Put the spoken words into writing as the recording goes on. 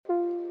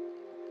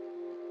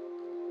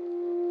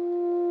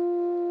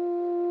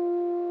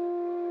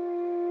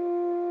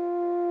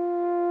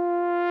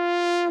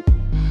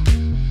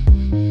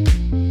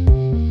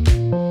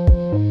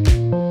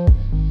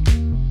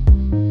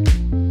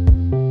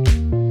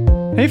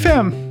Hey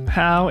fam,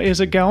 how is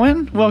it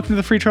going? Welcome to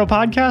the Free Trail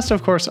Podcast.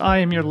 Of course, I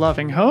am your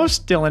loving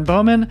host, Dylan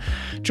Bowman,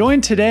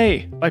 joined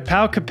today by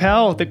Pau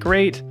Capell, the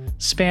great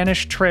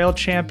Spanish trail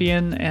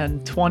champion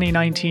and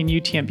 2019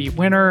 UTMB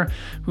winner,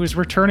 who is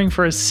returning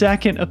for his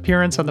second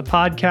appearance on the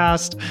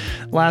podcast.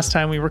 Last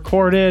time we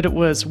recorded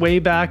was way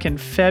back in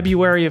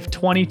February of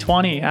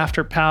 2020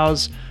 after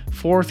Pau's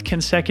fourth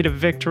consecutive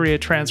victory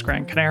at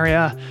Trans-Gran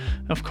Canaria.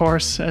 Of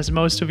course, as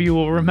most of you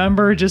will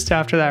remember, just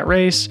after that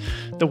race,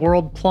 the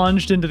world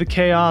plunged into the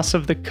chaos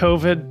of the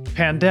COVID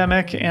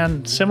pandemic,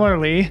 and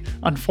similarly,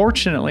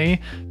 unfortunately,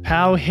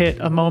 Pau hit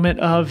a moment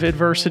of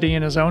adversity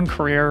in his own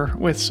career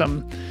with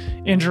some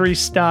injury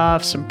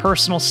stuff, some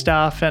personal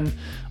stuff, and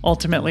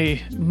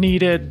ultimately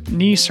needed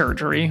knee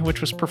surgery,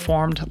 which was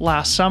performed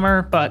last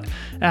summer. But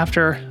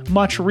after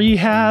much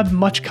rehab,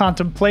 much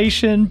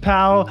contemplation,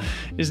 Pau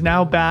is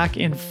now back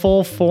in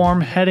full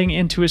form, heading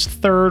into his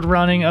third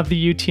running of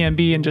the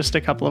UTMB in just a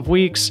couple of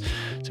weeks.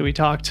 So we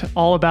talked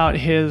all about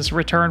his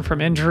return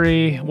from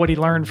injury, what he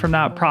learned from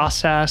that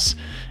process,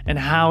 and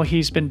how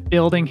he's been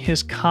building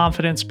his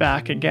confidence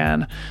back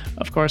again.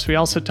 Of course, we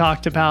also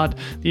talked about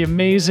the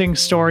amazing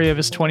story of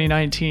his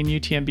 2019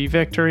 UTMB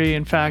victory.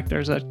 In fact,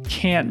 there's a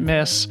can't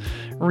miss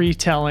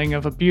retelling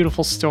of a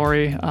beautiful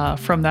story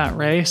from that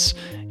race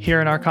here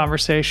in our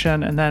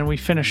conversation. And then we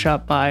finish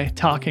up by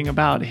talking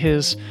about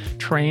his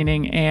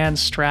training and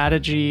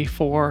strategy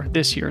for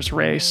this year's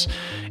race.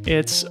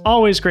 It's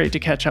always great to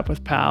catch up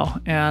with Pau,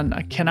 and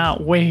I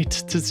cannot wait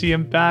to see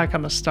him back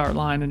on the start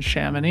line in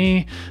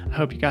Chamonix. I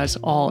hope you guys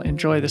all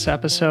enjoy this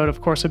episode.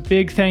 Of course, a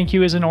big thank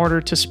you is in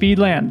order to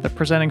Speedland, the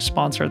presenting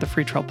sponsor of the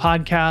Free Trail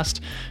Podcast,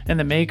 and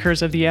the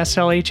makers of the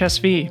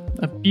SLHSV,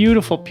 a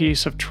beautiful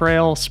piece of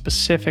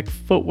trail-specific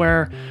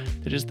footwear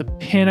that is the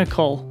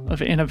pinnacle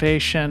of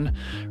innovation.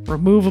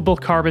 Removable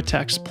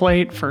Carbitex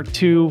plate for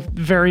two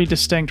very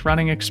distinct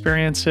running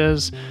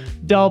experiences,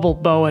 double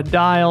BOA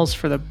dials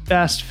for the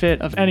best fit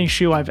of any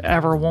shoe I've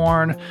ever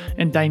worn,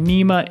 and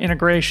Dyneema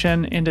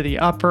integration into the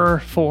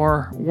upper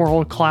for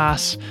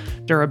world-class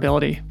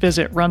durability.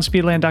 Visit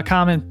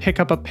runspeedland.com and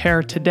pick up a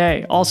pair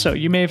today. Also,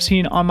 you may have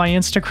seen on my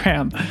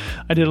Instagram,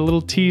 I did a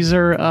little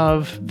teaser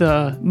of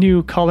the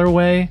new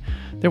colorway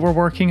that we're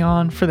working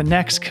on for the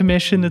next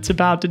commission that's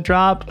about to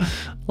drop. A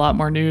lot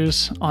more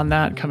news on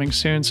that coming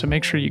soon, so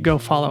make sure you go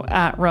follow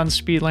at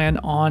runspeedland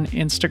on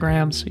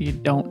Instagram so you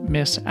don't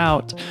miss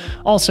out.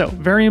 Also,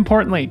 very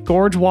importantly,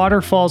 Gorge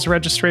Waterfalls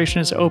registration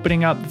is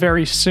opening up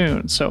very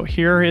soon, so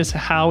here is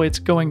how it's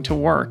going to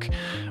work.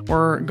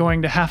 We're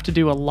going to have to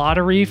do a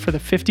lottery for the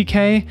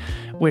 50K,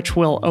 which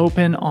will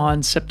open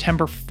on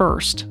September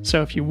 1st.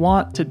 So if you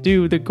want to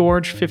do the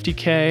Gorge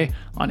 50K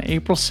on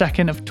April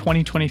 2nd of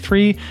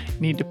 2023, you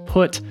need to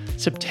put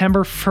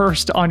September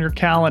 1st on your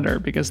calendar,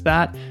 because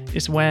that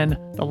is when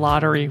the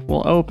lottery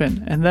will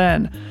open. And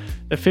then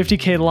the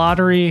 50K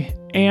lottery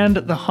and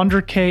the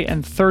 100K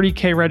and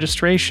 30K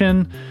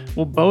registration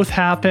will both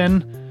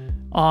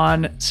happen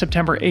on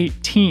September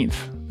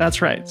 18th. That's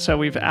right. So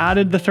we've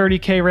added the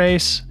 30K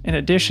race in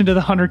addition to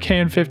the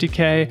 100K and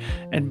 50K,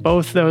 and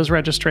both those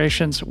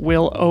registrations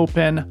will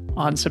open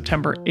on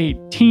September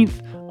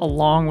 18th,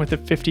 along with the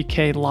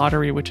 50K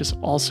lottery, which is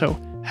also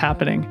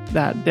happening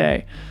that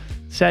day.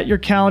 Set your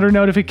calendar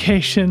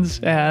notifications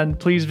and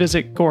please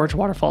visit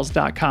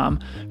gorgewaterfalls.com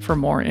for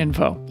more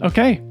info.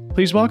 Okay,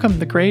 please welcome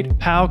the great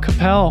Pau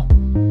Capell.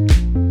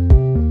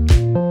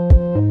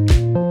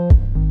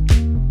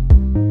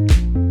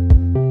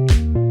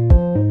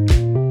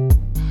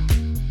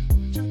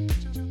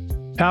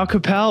 Pau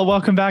Capell,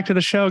 welcome back to the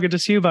show. Good to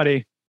see you,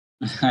 buddy.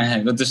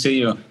 Good to see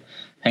you.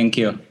 Thank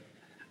you.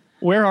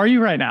 Where are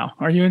you right now?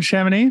 Are you in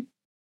Chamonix?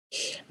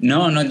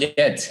 No, not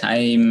yet.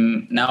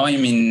 I'm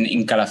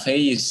in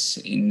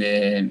Calafell, in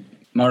the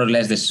more or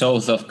less the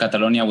south of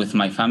Catalonia with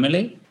my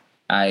family.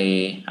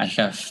 I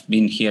have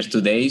been here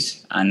 2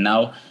 days, and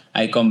now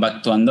I come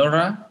back to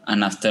Andorra,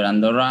 and after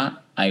Andorra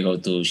I go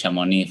to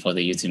Chamonix for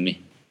the UTMB.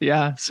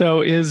 Yeah.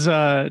 So is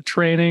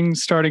training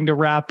starting to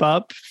wrap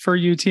up for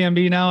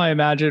UTMB now? I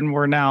imagine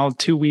we're now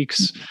 2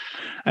 weeks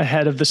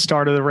ahead of the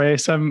start of the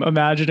race. I'm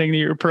imagining that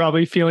you're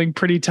probably feeling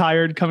pretty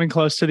tired coming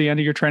close to the end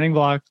of your training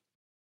block.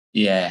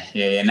 Yeah.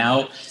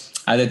 Now,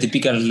 at the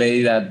typical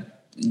day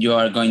that you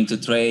are going to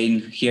train,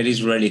 here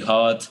is really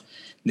hot.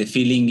 The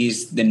feeling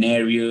is the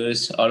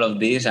nervous, all of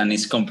this, and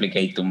it's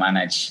complicated to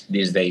manage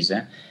these days.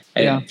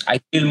 Yeah.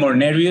 I feel more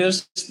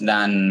nervous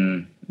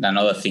than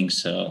other things.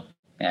 So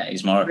yeah,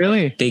 it's more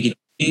really take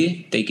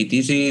it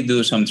easy,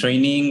 do some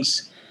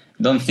trainings,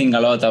 don't think a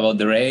lot about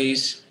the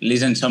race,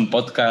 listen some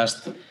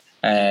podcast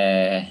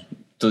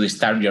to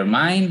disturb your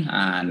mind,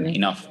 and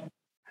enough.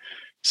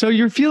 So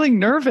you're feeling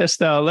nervous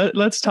though.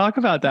 Let's talk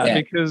about that,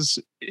 because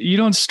you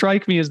don't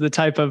strike me as the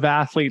type of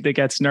athlete that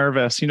gets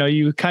nervous. You know,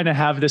 you kind of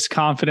have this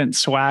confident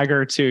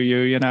swagger to you,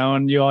 you know,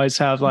 and you always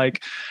have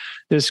like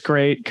this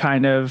great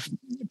kind of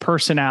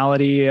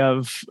personality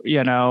of,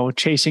 you know,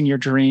 chasing your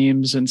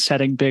dreams and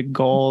setting big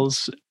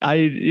goals.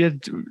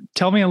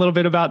 Tell me a little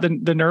bit about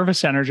the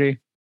nervous energy.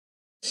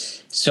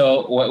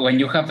 So when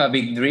you have a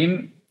big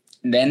dream,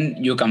 then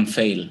you can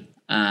fail.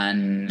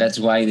 and that's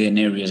why the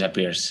nervous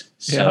appears.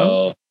 Yeah.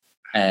 So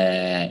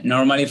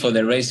normally for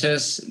the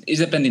races, it's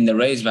depending the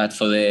race, but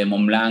for the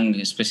Mont Blanc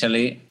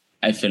especially,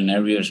 I feel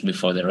nervous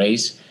before the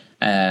race.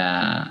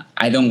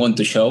 I don't want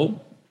to show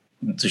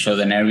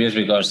the nervous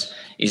because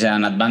it's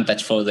an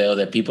advantage for the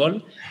other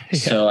people. Yeah.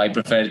 So I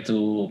prefer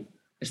to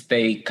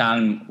stay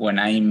calm when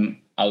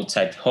I'm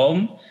outside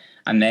home,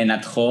 and then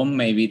at home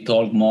maybe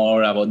talk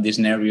more about this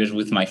nervous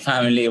with my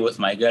family, with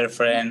my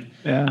girlfriend,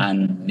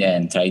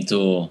 and try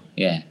to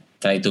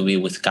be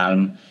with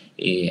calm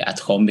at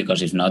home,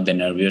 because if not, the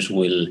nervous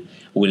will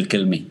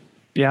kill me.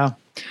 Yeah.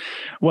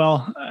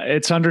 Well,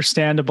 it's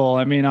understandable.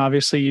 I mean,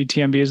 obviously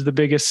UTMB is the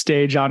biggest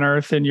stage on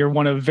earth, and you're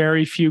one of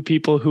very few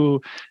people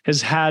who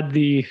has had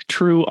the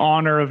true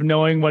honor of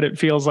knowing what it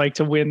feels like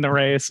to win the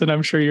race. And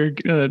I'm sure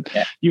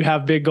you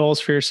have big goals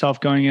for yourself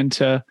going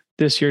into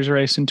this year's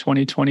race in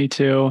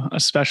 2022,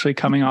 especially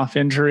coming off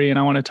injury. And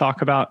I want to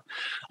talk about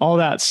all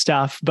that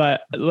stuff,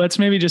 but let's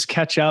maybe just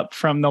catch up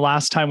from the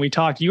last time we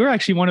talked. You were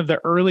actually one of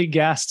the early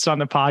guests on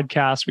the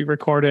podcast we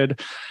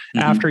recorded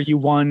after you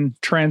won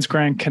Trans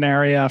Gran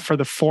Canaria for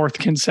the 4th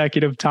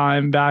consecutive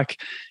time back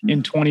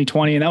in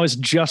 2020. And that was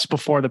just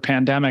before the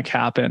pandemic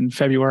happened,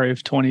 February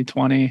of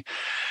 2020.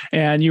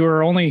 And you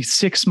were only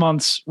 6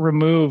 months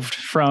removed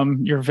from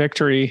your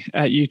victory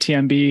at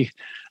UTMB.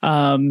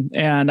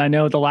 And I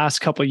know the last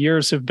couple of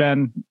years have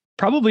been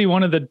probably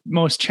one of the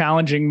most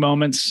challenging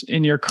moments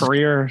in your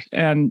career.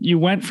 And you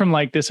went from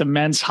like this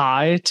immense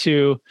high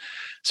to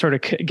sort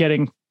of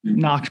getting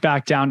knocked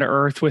back down to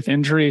earth with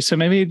injury. So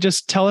maybe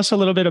just tell us a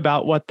little bit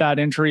about what that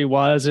injury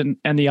was and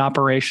the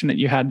operation that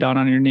you had done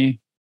on your knee.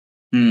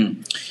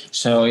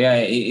 So yeah,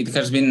 it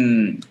has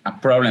been a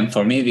problem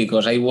for me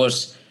because I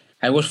was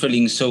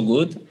feeling so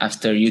good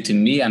after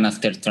UTMB and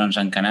after Trans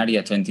Gran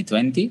Canaria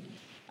 2020.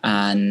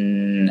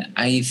 And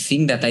I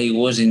think that I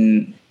was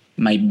in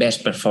my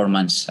best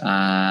performance,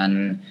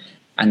 and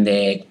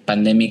the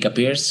pandemic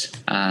appears,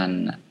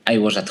 and I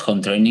was at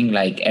home training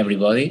like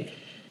everybody,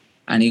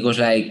 and it was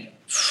like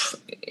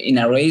in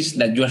a race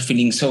that you are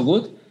feeling so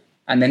good,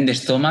 and then the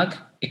stomach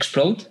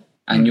explode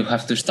and you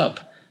have to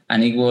stop.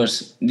 And it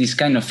was this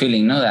kind of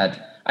feeling,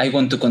 that I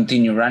want to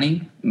continue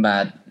running,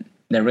 but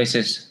the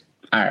races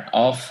are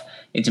off.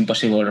 It's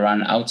impossible to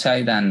run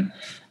outside, and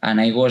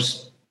I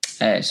was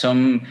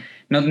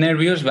not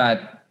nervous,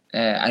 but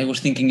I was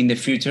thinking in the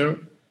future,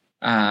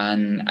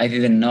 and I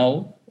didn't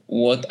know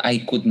what I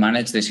could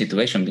manage the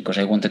situation because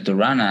I wanted to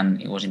run and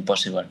it was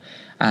impossible.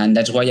 And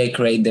that's why I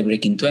created the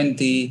Breaking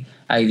 20.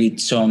 I did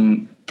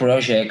some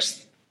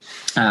projects,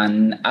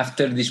 and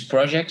after these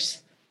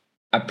projects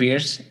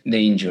appears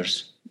the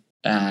injuries.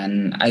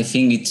 And I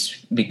think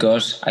it's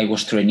because I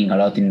was training a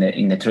lot in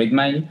the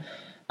treadmill.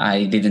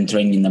 I didn't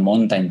train in the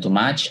mountain too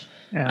much.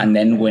 Yeah. And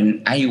then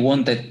when I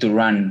wanted to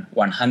run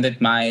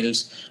 100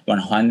 miles,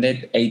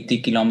 180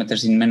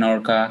 kilometers in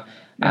Menorca,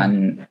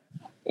 and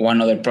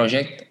one other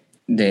project,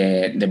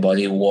 the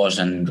body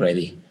wasn't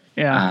ready.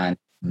 Yeah.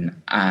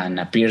 And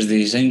appears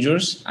these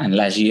injuries. And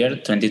last year,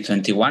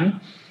 2021,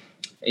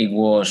 it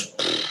was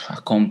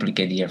a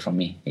complicated year for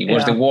me. It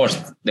was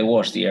the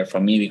worst year for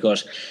me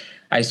because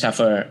I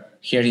suffer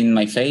here in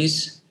my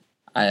face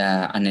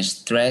and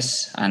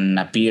stress, and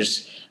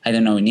appears, I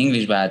don't know in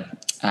English, but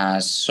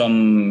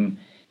some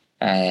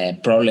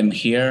problem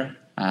here,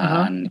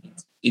 and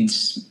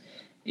it's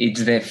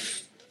the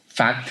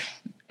fact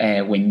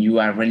when you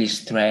are really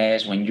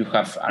stressed, when you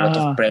have a lot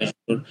of pressure,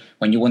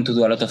 when you want to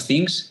do a lot of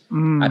things,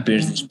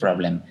 appears this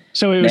problem.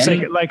 So it was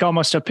like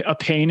almost a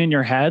pain in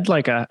your head,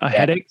 like a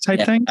headache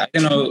type thing? I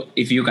don't know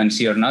if you can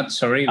see or not,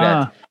 sorry,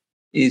 but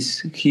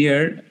it's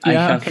here. I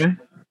have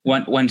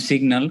one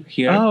signal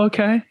here. Oh,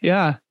 okay.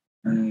 Yeah.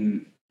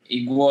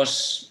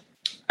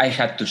 I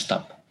had to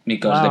stop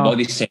because the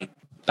body said,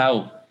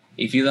 Pau,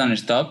 if you don't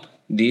stop,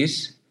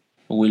 this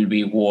will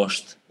be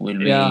worse, will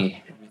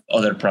be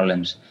other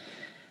problems.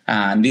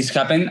 And this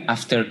happened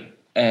after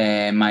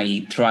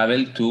my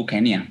travel to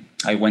Kenya.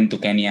 I went to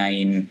Kenya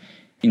in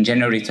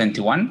January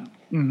 21.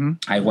 Mm-hmm.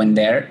 I went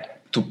there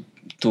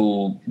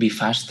to be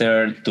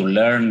faster, to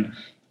learn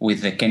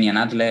with the Kenyan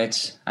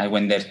athletes. I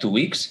went there 2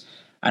 weeks.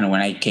 And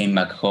when I came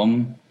back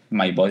home,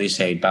 my body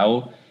said,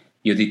 Pau,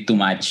 you did too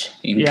much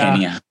in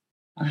Kenya.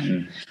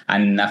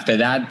 And after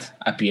that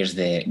appears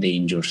the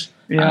injuries.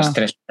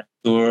 Stress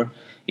fracture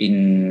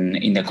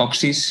in the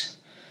coccyx,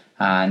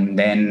 and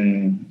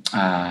then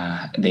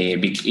the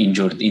big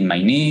injury in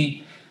my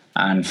knee,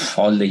 and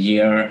all the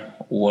year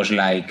was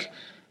like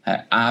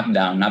up,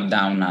 down,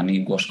 and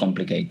it was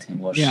complicated. It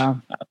was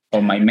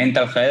for my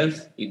mental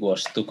health, it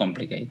was too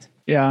complicated.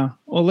 Yeah.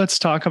 Well, let's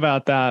talk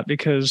about that,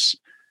 because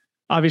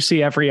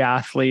obviously every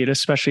athlete,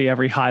 especially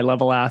every high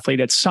level athlete,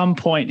 at some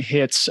point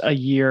hits a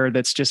year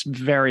that's just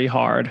very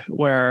hard,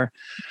 where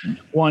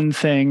one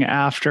thing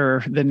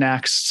after the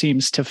next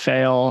seems to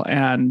fail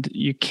and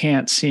you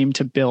can't seem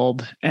to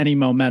build any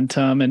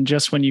momentum. And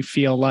just when you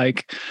feel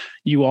like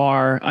you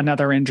are,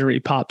 another injury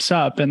pops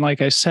up. And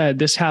like I said,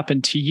 this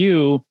happened to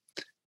you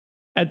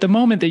at the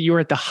moment that you were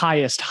at the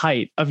highest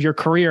height of your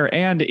career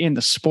and in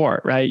the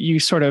sport, right? You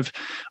sort of,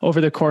 over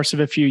the course of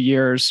a few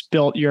years,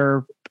 built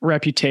your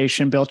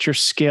reputation, built your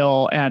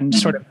skill, and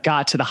sort of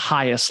got to the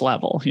highest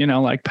level,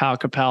 like Pau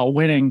Capell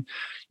winning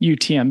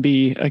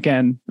UTMB.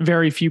 Again,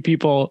 very few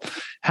people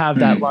have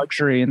that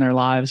luxury in their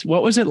lives.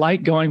 What was it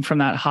like going from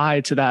that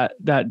high to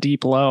that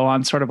deep low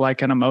on sort of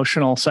like an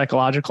emotional,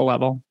 psychological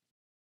level?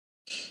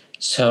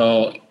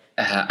 So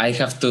I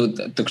have to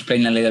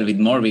explain a little bit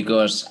more,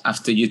 because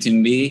after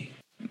UTMB,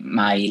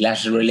 my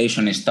last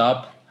relation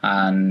stopped,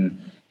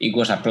 and it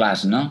was a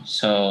plus, no?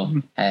 So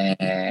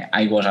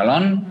I was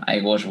alone.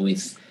 I was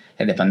with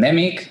the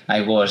pandemic.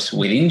 I was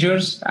with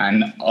injuries,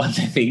 and all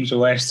the things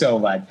were so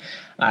bad.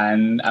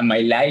 And my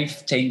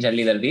life changed a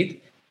little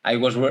bit. I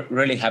was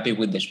really happy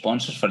with the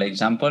sponsors, for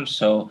example.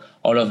 So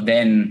all of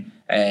them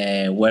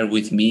were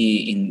with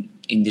me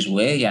in this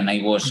way, and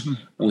I was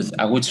with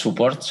a good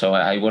support. So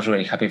I was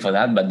really happy for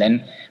that. But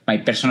then my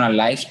personal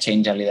life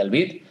changed a little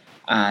bit,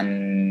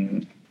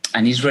 and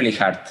it's really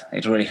hard.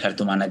 It's really hard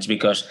to manage,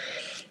 because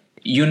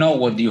you know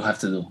what you have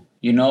to do.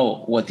 You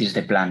know what is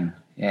the plan.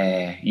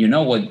 You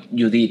know what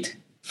you did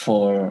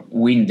for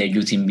win the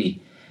UTMB.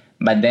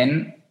 But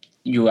then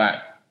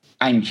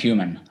I'm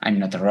human. I'm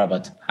not a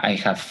robot. I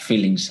have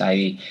feelings.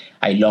 I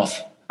love.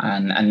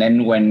 And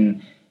then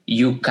when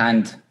you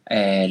can't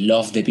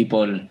love the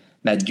people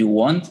that you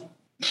want,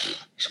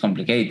 it's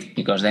complicated,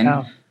 because then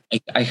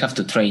I have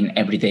to train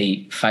every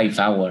day 5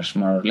 hours,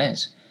 more or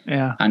less.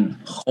 Yeah. And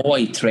how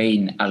I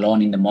train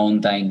alone in the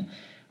mountain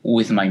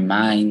with my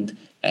mind,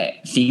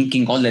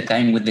 thinking all the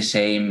time with the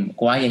same,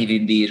 why I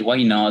did this,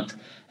 why not,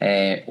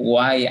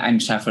 why I'm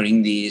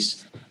suffering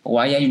this,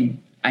 why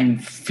I'm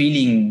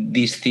feeling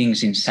these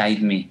things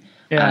inside me,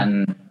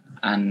 and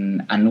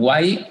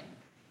why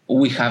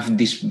we have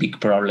this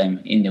big problem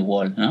in the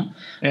world, no?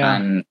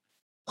 And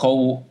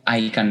how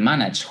I can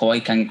manage, how I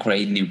can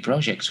create new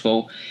projects,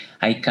 how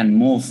I can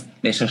move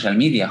the social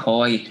media,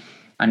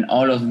 and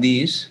all of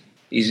this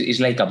is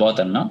like a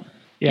bottle, no?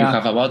 You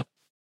have a bottle,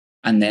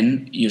 and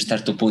then you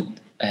start to put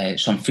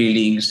some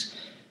feelings,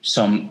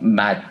 some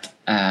bad,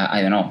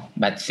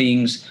 bad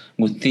things,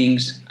 good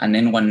things, and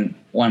then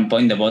one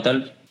point the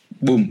bottle,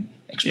 boom,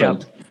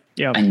 explode,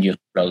 and you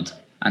explode,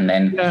 and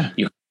then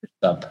you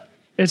stop.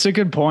 It's a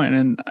good point,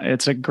 and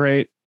it's a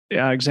great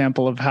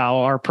example of how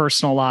our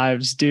personal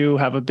lives do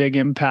have a big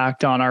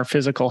impact on our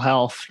physical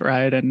health,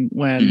 right? And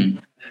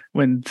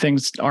when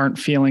things aren't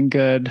feeling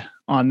good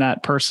on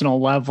that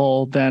personal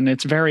level, then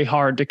it's very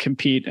hard to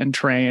compete and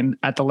train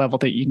at the level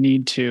that you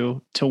need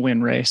to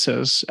win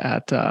races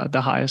at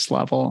the highest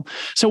level.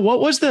 So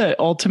what was the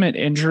ultimate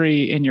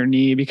injury in your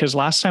knee? Because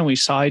last time we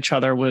saw each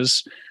other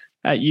was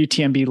at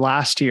UTMB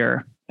last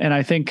year. And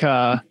I think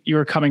you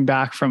were coming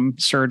back from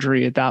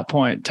surgery at that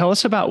point. Tell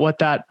us about what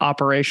that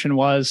operation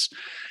was.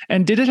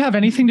 And did it have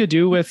anything to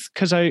do with,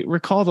 because I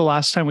recall the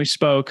last time we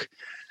spoke,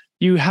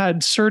 you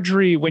had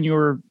surgery when you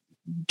were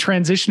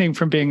transitioning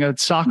from being a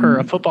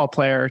football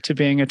player to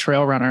being a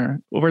trail runner.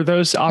 Were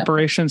those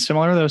operations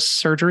similar, those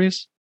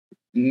surgeries?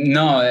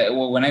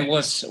 No, when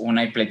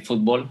I played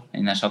football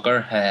in a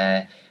soccer,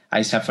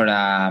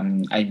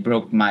 I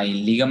broke my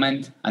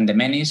ligament and the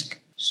menisc.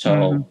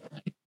 So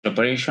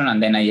operation,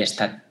 and then I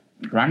started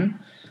run,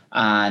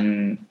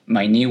 and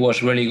my knee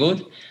was really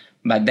good.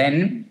 But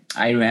then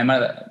I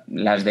remember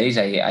last days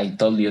I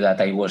told you that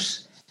I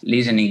was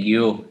listening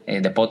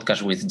the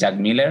podcast with Jack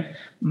Miller,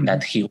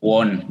 that he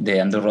won the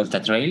Andorra Ultra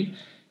Trail.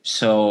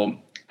 So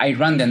I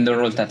ran the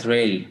Andorra Ultra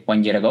Trail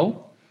 1 year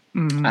ago,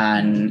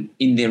 and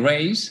in the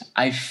race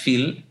I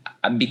feel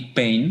a big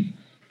pain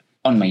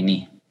on my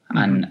knee,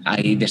 and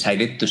I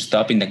decided to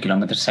stop in the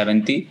kilometer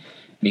 70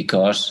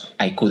 because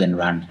I couldn't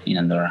run in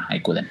Andorra. I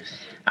couldn't.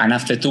 And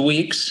after 2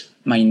 weeks,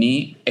 my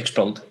knee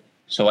exploded.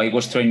 So I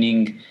was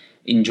training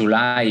in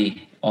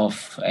July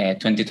of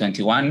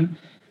 2021.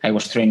 I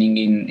was training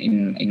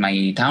in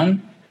my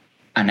town,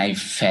 and I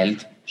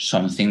felt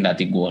something that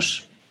it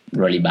was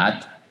really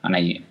bad. And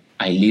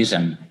I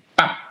listened,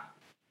 pop,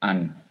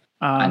 and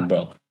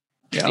broke.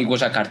 It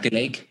was a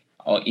cartilage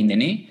in the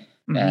knee.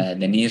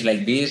 The knee is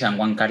like this, and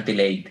one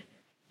cartilage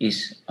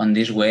is on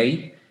this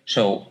way.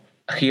 So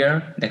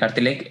here the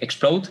cartilage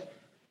exploded,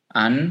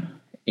 and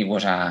it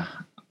was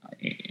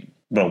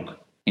broke.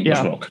 It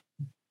was broke.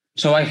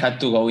 So I had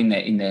to go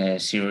in the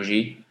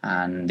surgery,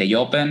 and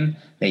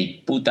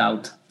they put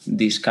out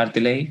this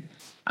cartilage,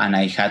 and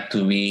I had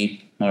to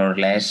be more or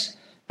less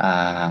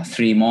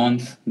 3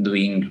 months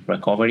doing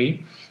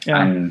recovery.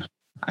 And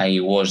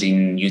I was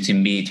in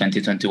UTMB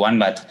 2021,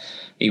 but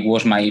it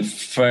was my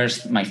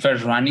first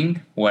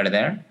running were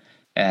there,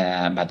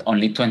 but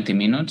only 20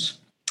 minutes.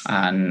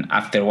 And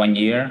after 1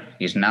 year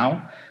is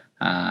now,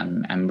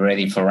 I'm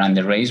ready for run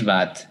the race.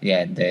 But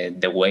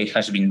the way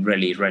has been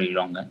really, really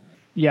long.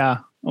 Yeah.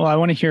 Well, I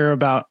want to hear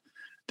about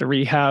the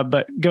rehab,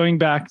 but going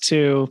back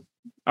to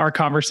our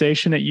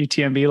conversation at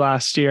UTMB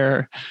last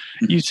year,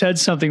 you said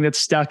something that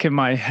stuck in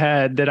my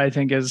head that I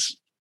think is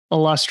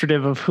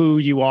illustrative of who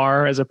you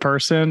are as a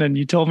person. And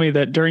you told me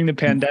that during the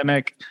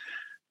pandemic,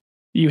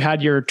 you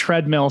had your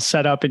treadmill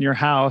set up in your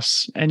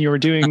house and you were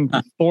doing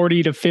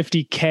 40 to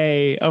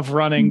 50K of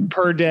running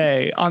per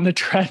day on the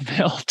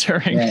treadmill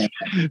during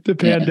the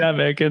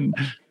pandemic. And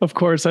of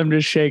course, I'm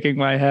just shaking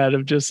my head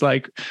of just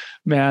like,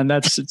 man,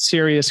 that's a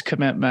serious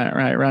commitment,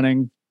 right?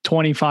 Running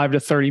 25 to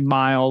 30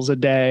 miles a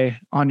day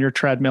on your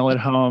treadmill at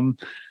home,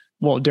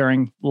 well,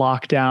 during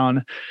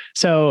lockdown.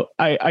 So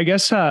I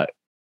guess,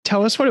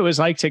 tell us what it was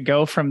like to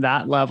go from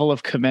that level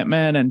of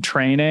commitment and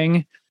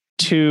training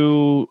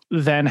to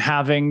then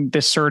having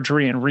this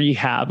surgery and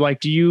rehab.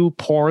 Like, do you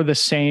pour the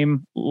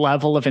same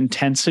level of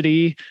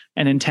intensity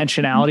and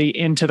intentionality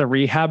into the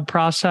rehab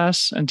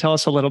process? And tell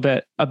us a little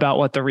bit about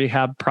what the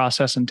rehab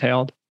process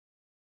entailed.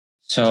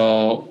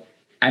 So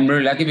I'm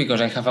really lucky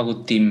because I have a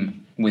good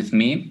team with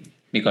me,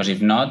 because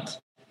if not,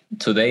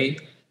 today,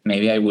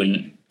 maybe I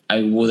wouldn't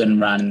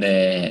run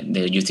the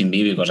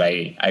UTMB because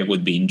I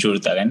would be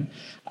injured again.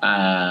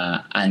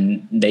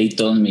 And they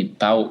told me,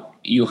 Pau,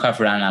 you have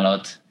run a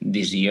lot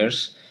these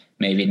years.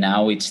 Maybe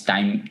now it's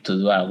time to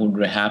do a good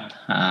rehab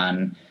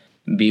and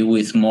be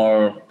with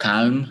more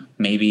calm,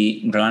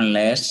 maybe run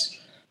less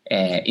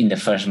in the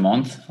first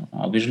month,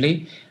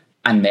 obviously.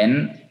 And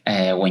then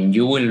when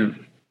you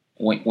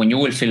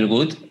will feel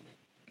good,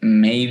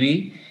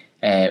 maybe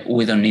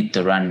we don't need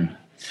to run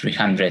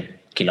 300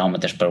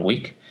 kilometers per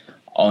week.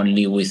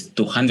 Only with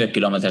 200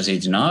 kilometers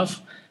is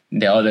enough.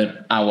 The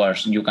other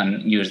hours you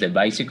can use the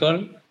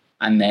bicycle,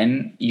 and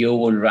then you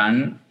will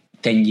run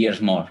 10 years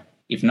more.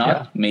 If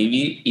not,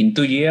 maybe in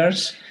 2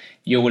 years,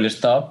 you will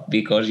stop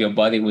because your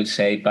body will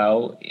say,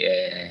 Pau,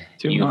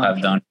 you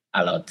have done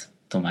a lot,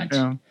 too much.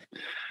 Yeah.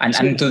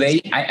 And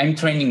today I'm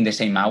training the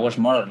same hours,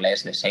 more or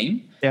less the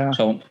same. Yeah.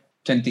 So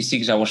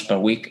 26 hours per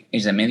week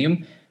is the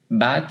medium.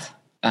 But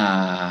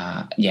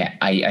I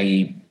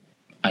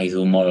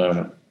do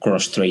more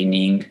cross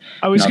training.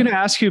 I was going to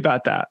ask you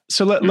about that.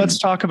 So let's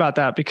talk about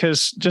that,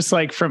 because just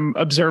like from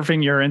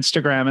observing your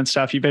Instagram and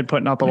stuff, you've been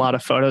putting up a lot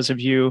of photos of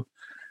you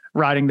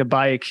riding the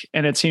bike.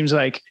 And it seems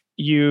like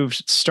you've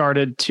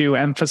started to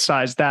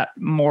emphasize that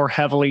more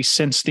heavily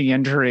since the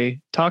injury.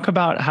 Talk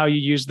about how you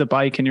use the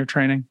bike in your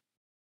training.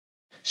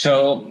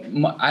 So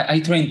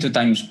I train 2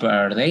 times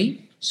per day.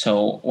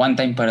 So 1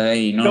 time per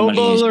day normally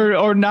double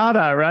or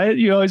nada, right?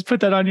 You always put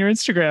that on your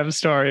Instagram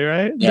story,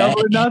 right? Yeah.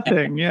 Double or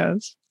nothing,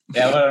 yes.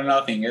 Double or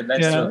nothing,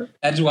 that's true.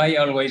 That's why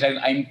always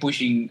I'm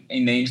pushing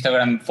in the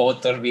Instagram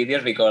photos,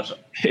 videos, because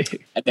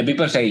the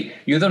people say,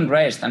 you don't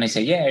rest. And I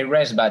say, yeah, I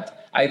rest,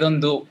 but I don't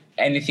do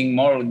anything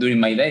more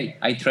during my day.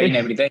 I train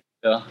every day.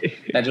 So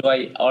that's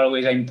why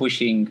always I'm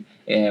pushing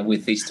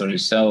with this story.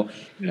 So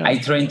I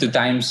train 2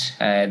 times,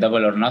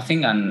 double or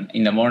nothing. And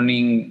in the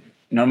morning,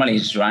 normally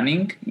it's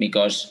running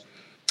because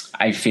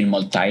I feel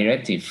more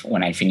tired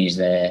when I finish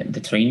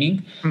the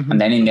training. Mm-hmm. And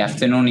then in the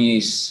afternoon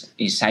is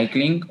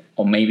cycling,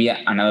 or maybe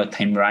another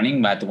time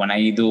running. But when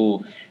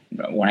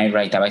I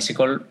ride a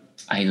bicycle,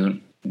 I do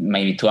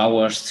maybe 2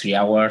 hours, 3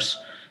 hours.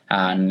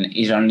 And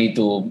it's only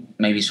to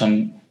maybe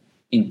some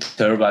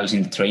intervals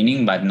in the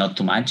training, but not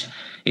too much.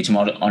 It's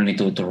more only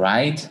to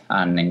ride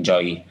and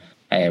enjoy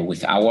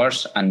with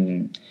hours.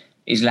 And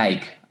it's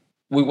like,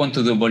 we want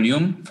to do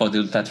volume for the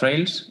ultra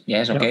trails.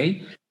 Yes,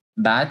 okay.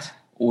 But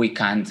we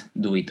can't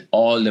do it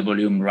all the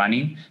volume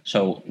running.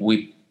 So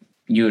we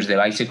use the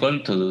bicycle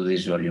to do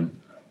this volume.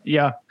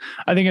 Yeah.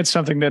 I think it's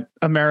something that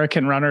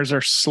American runners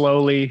are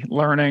slowly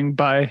learning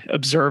by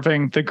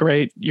observing the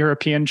great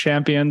European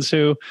champions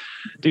who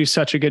do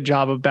such a good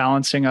job of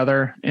balancing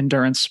other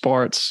endurance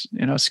sports,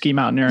 ski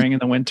mountaineering in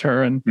the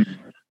winter and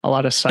a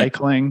lot of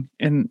cycling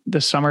in the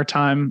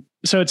summertime.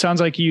 So it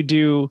sounds like you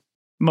do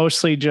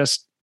mostly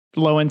just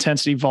low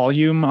intensity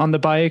volume on the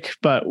bike,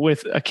 but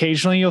with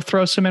occasionally you'll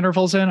throw some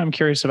intervals in. I'm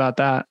curious about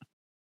that.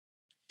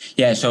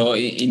 Yeah. So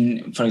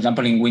for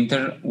example, in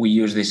winter, we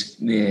use the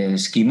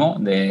skimo,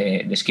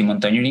 the ski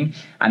mountaineering,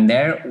 and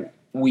there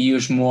we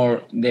use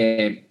more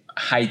the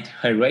height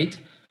rate.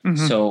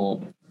 Mm-hmm.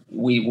 So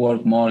we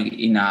work more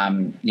in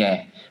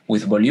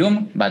with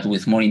volume, but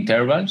with more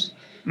intervals.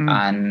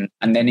 Mm.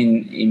 And then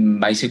in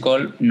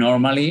bicycle,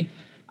 normally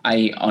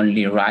I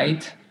only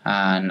ride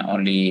and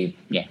only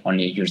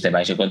use the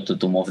bicycle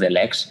to move the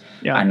legs.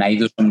 Yeah. And I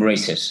do some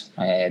races.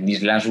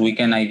 This last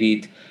weekend I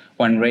did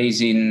 1 race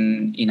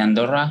in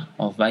Andorra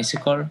of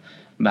bicycle,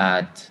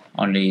 but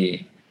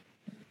only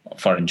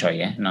for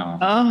enjoy. No.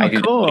 Oh,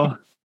 cool.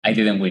 I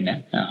didn't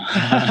win. No.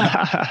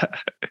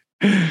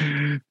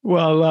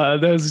 Well,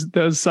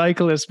 those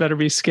cyclists better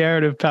be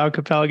scared if Pau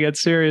Capell gets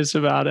serious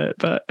about it.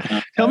 But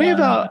tell me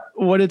about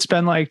what it's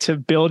been like to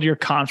build your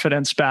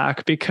confidence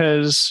back,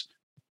 because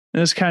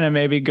this kind of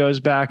maybe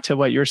goes back to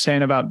what you were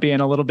saying about being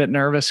a little bit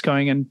nervous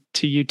going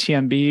into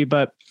UTMB,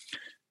 but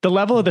the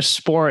level of the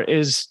sport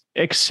is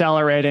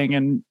accelerating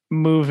and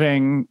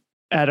moving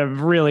at a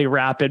really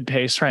rapid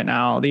pace right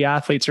now. The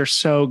athletes are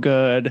so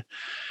good,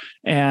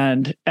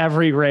 and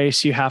every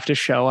race you have to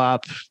show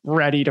up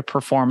ready to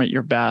perform at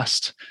your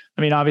best.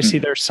 I mean, obviously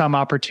there's some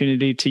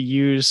opportunity to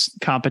use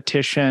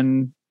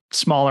competition,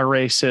 smaller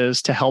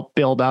races to help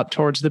build up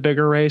towards the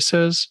bigger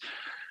races.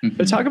 Mm-hmm.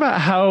 But talk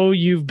about how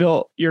you've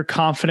built your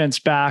confidence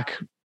back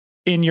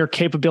in your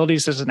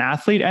capabilities as an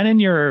athlete and in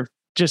your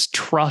just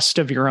trust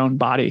of your own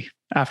body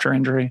after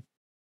injury?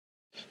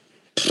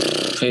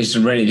 It's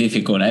really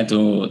difficult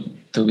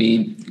to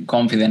be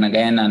confident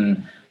again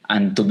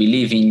and to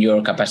believe in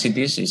your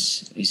capacities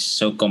is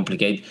so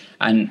complicated.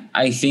 And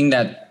I think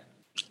that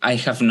I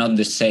have not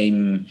the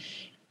same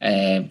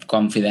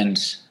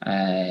confidence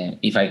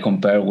if I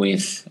compare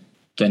with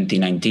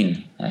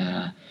 2019.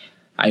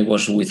 I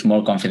was with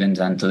more confidence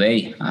than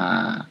today.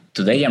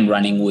 Today I'm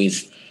running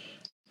with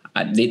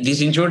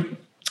this injury.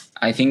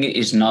 I think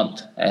is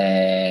not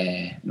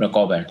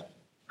recovered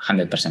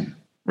 100%.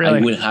 Really?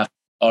 I will have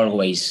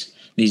always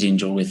this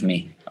injury with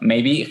me.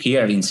 Maybe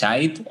here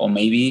inside, or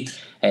maybe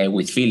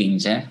with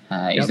feelings.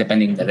 It's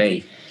depending the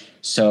day.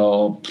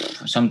 So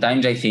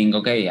sometimes I think,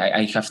 okay,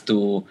 I have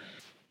to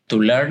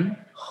learn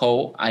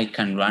how I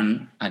can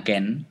run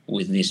again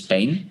with this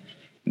pain,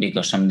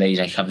 because some days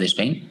I have this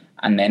pain,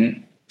 and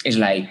then it's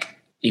like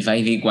if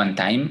I did one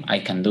time, I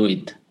can do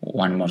it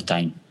one more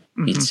time.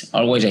 Mm-hmm. It's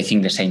always, I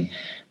think, the same.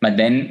 But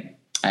then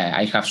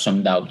I have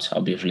some doubts.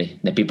 Obviously,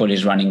 the people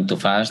is running too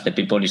fast. The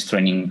people is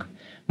training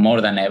more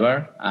than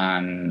ever,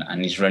 and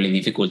it's really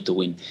difficult to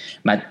win.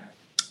 But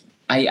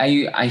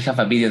I have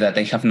a video that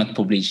I have not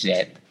published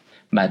yet,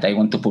 but I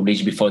want to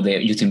publish before the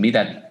UTMB,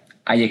 that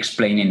I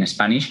explain in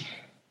Spanish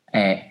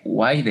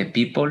why the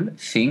people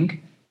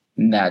think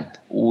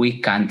that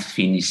we can't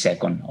finish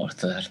second or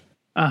third.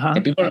 Uh-huh.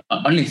 The people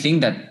only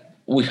think that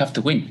we have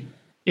to win.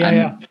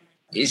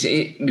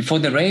 Before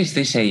the race,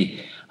 they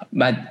say,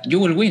 but you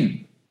will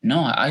win.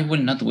 No, I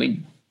will not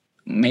win.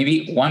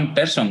 Maybe one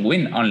person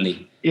win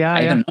only.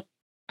 I don't know.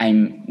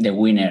 I'm the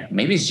winner.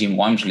 Maybe it's Jim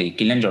Walmsley,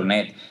 Kylian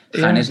Jornet,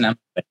 Hannes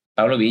Namper,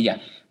 Paulo Villa.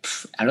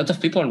 A lot of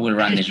people will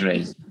run this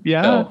race.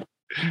 So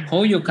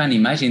how you can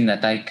imagine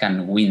that I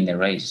can win the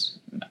race?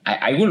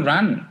 I will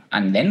run,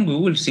 and then we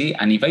will see.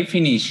 And if I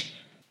finish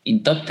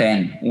in top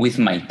 10 with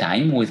my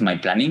time, with my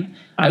planning,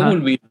 I will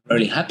be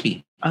really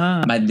happy.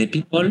 But the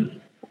people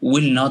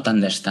will not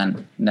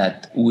understand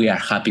that we are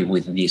happy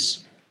with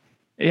this.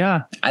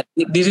 Yeah. I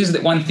think this is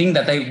the one thing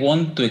that I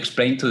want to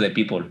explain to the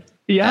people.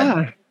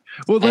 Yeah.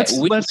 Well,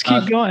 let's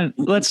keep going.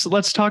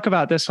 Let's talk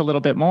about this a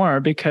little bit more,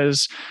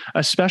 because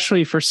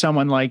especially for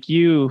someone like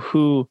you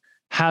who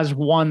has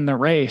won the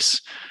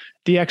race,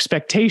 the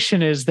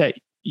expectation is that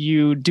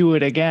you do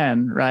it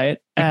again, right?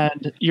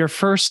 And your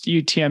first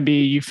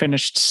UTMB, you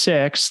finished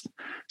 6th.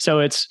 So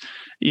it's,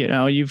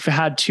 you've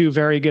had 2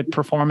 very good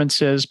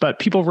performances, but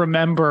people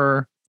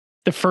remember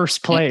the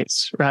first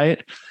place,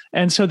 right?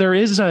 And so there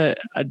is an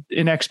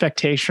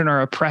expectation or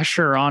a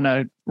pressure on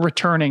a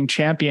returning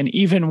champion,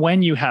 even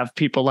when you have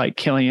people like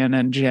Kylian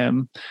and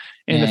Jim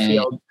in the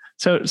field.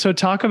 So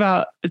talk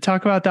about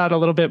that a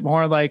little bit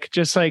more.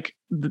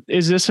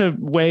 Is this a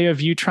way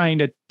of you trying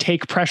to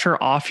take pressure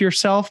off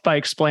yourself by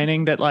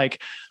explaining that,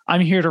 like,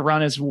 I'm here to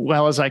run as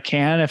well as I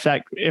can.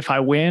 If I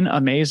win,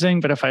 amazing.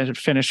 But if I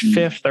finish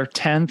 5th or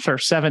 10th or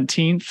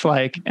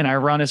 17th, and I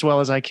run as well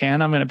as I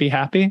can, I'm going to be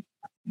happy.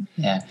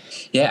 Yeah.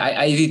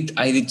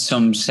 I did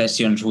some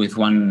sessions with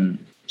one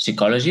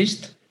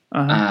psychologist.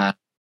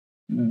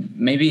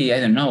 Maybe, I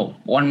don't know,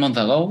 1 month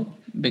ago,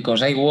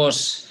 because I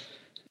was,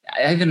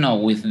 I don't know,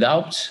 with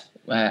doubts.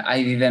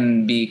 I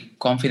didn't be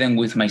confident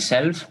with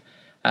myself.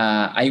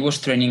 I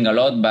was training a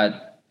lot,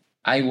 but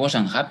I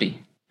wasn't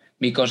happy,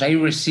 because I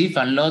received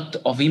a lot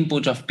of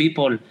inputs of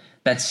people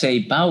that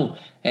say, Pau,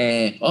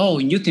 in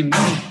UTMB,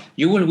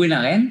 you will win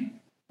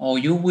again, or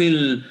you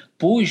will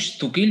push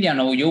to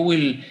Kylian, or you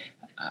will...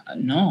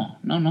 No.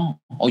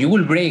 Or you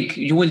will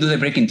do the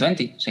break in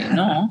 20. Say,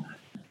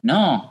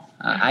 no,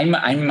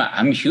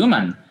 I'm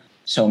human.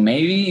 So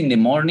maybe in the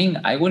morning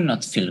I will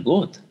not feel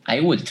good.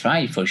 I will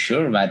try for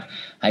sure, but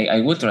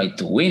I will try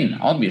to win,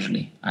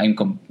 obviously.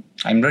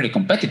 I'm very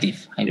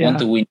competitive. I want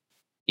to win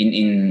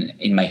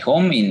in my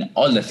home, in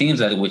all the things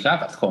that we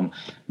have at home.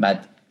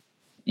 But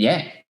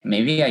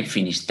maybe I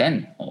finish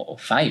 10 or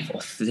 5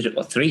 or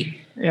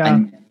 3. Yeah.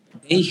 And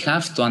they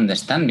have to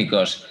understand,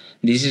 because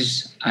this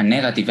is a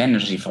negative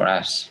energy for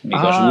us,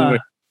 because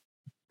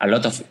a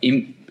lot of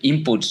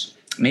inputs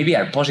maybe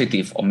are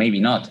positive or maybe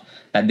not,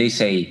 that they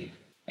say,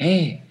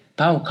 hey,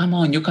 Pau, come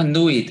on, you can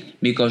do it,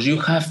 because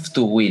you have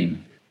to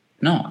win.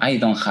 No, I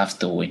don't have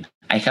to win.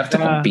 I have to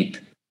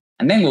compete.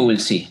 And then we will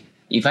see.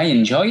 If I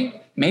enjoy,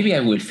 maybe I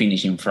will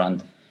finish in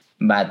front.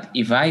 But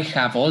if I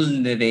have all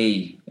the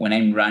day when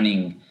I'm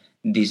running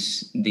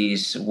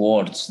these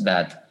words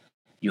that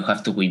you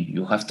have to win,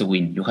 you have to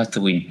win, you have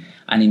to win.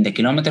 And in the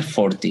kilometer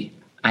 40,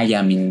 I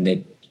am in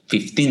the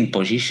 15th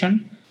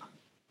position.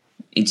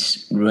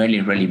 It's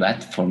really, really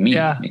bad for me.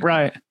 Yeah,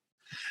 right.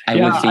 I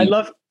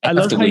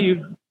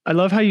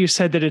love how you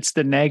said that it's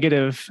the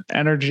negative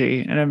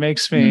energy, and it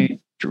makes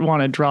me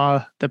want to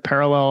draw the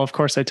parallel. Of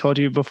course, I told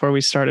you before we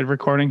started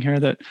recording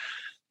here that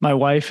my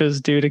wife is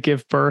due to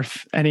give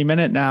birth any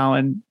minute now,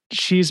 and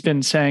she's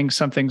been saying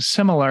something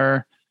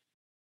similar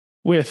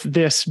with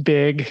this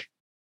big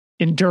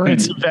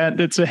endurance event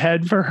that's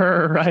ahead for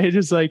her, right?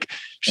 Is like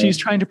she's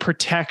trying to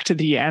protect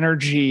the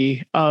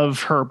energy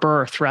of her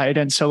birth, right?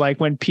 And so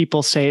like when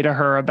people say to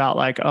her about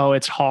like, oh,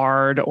 it's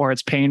hard or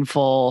it's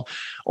painful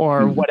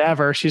or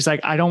whatever, she's like,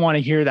 I don't want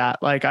to hear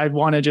that. Like, I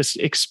want to just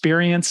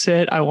experience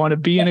it. I want to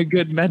be in a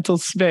good mental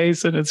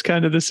space. And it's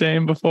kind of the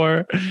same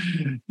before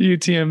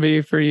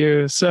UTMB for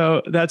you.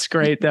 So that's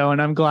great though.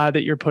 And I'm glad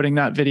that you're putting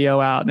that video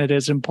out. And it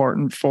is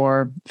important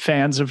for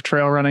fans of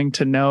trail running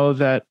to know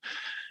that,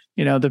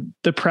 you know,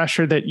 the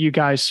pressure that you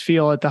guys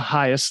feel at the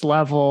highest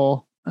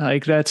level,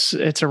 like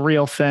it's a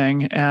real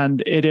thing.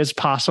 And it is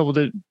possible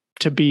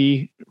to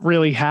be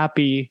really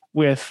happy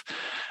with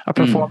a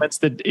performance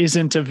that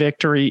isn't a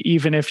victory,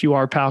 even if you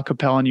are Pau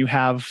Capell and you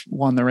have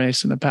won the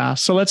race in the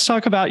past. So let's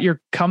talk about your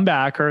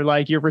comeback or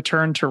like your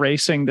return to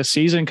racing this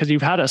season, because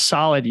you've had a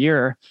solid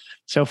year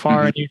so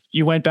far. And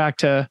you went back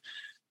to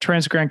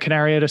Trans-Gran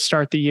Canaria to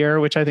start the year,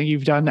 which I think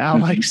you've done now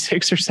like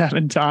 6 or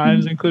 7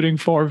 times, including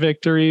 4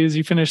 victories.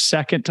 You finished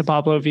second to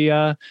Pablo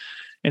Villa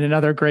in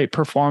another great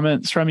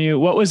performance from you.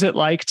 What was it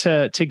like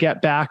to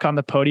get back on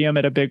the podium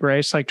at a big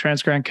race like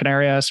Trans-Gran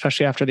Canaria,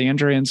 especially after the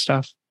injury and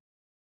stuff?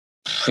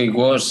 It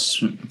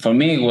was, for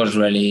me, it was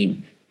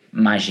really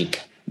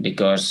magic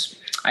because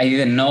I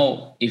didn't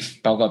know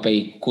if Pau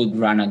Capell could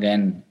run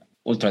again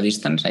ultra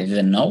distance. I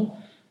didn't know.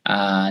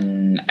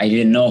 And I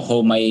didn't know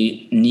how my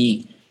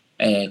knee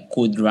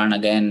could run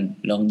again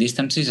long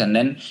distances. And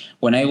then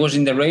when I was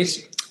in the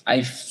race,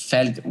 I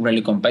felt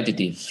really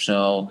competitive.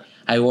 So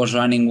I was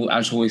running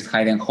also with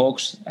Hayden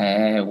Hawks,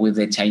 with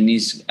the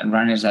Chinese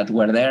runners that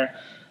were there.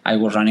 I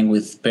was running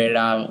with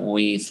Pera,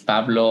 with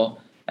Pablo.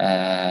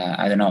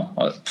 I don't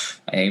know.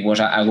 It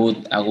was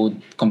a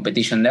good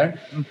competition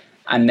there.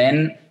 And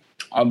then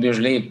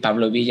obviously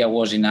Pablo Villa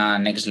was in a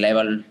next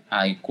level.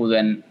 I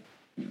couldn't.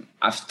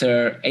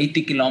 After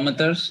 80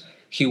 kilometers,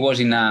 he was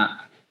in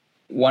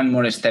one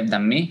more step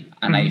than me,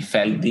 and I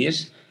felt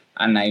this,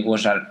 and I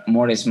was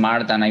more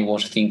smart, and I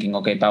was thinking,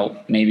 okay, Pau,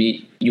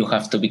 maybe you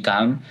have to be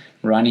calm,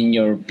 run in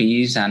your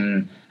pace,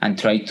 and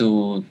try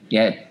to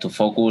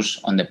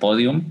focus on the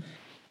podium.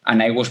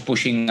 And I was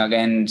pushing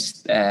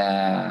against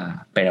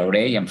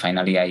Pere, and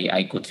finally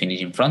I could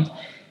finish in front.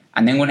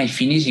 And then when I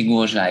finished, it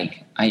was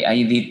like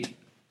I did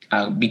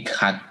a big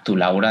hug to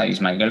Laura, is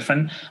my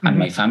girlfriend, and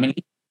my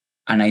family.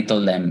 And I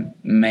told them,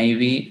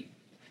 maybe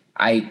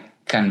I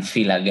can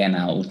feel again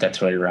an ultra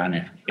trail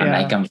runner, and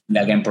I can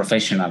feel again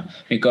professional,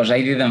 because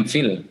I didn't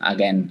feel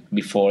again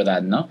before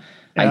that. No,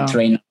 I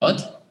train a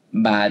lot,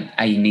 but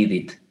I need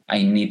it.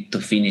 I need to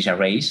finish a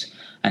race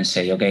and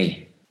say,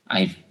 okay,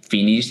 I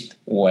finished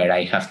where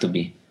I have to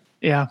be.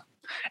 Yeah.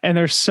 And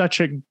there's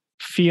such a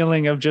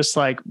feeling of just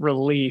like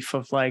relief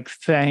of like,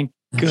 thank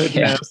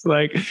goodness.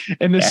 Like,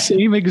 and the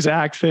same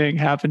exact thing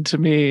happened to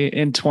me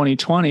in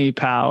 2020,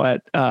 Pau,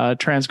 at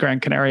Trans-Gran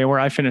Canaria, where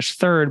I finished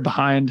third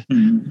behind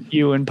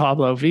you and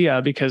Pablo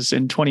Villa, because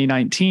in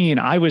 2019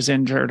 I was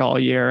injured all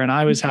year and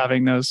I was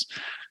having those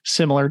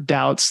similar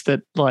doubts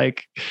that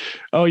like,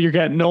 oh, you're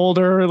getting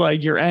older,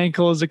 like your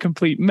ankle is a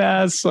complete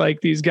mess, like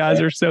these guys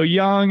are so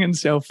young and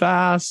so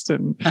fast.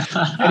 And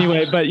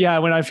anyway, but yeah,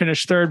 when I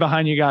finished third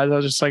behind you guys, I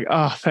was just like,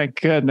 oh, thank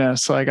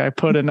goodness, like I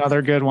put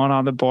another good one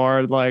on the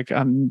board, like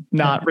I'm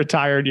not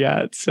retired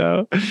yet.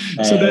 So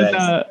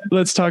then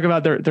let's talk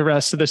about the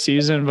rest of the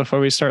season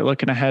before we start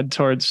looking ahead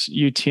towards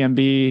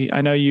UTMB.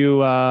 I know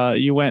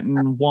you went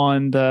and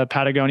won the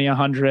Patagonia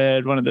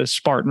 100, one of the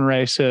Spartan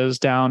races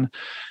down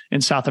in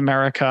South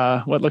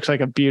America, what looks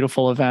like a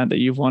beautiful event that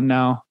you've won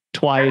now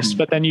twice,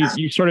 but then you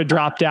sort of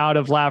dropped out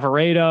of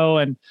Lavaredo,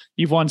 and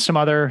you've won some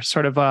other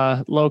sort of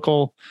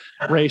local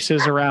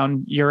races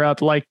around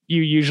Europe like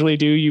you usually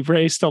do. You've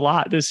raced a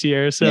lot this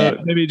year. So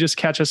maybe just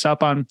catch us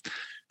up on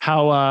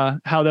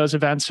how those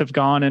events have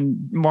gone, and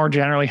more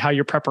generally, how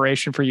your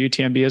preparation for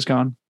UTMB has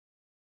gone.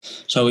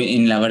 So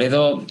in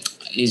Lavaredo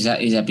is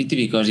a pity,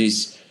 because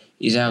it's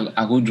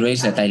a good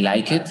race that I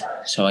like it.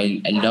 So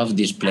I love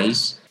this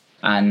place.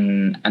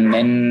 And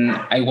then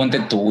I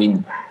wanted to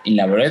win in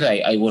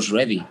Lavaredo. I was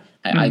ready.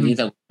 I did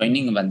a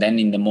training, but then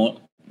in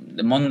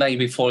the Monday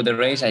before the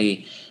race,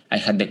 I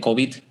had the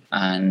COVID,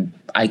 and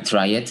I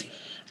tried it.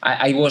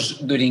 I was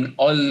during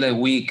all the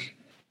week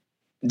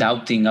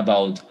doubting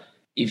about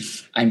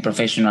if I'm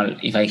professional,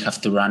 if I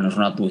have to run or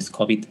not with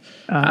COVID,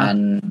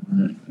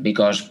 and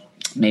because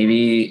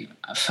maybe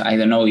I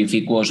don't know if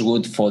it was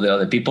good for the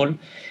other people,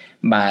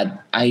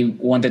 but I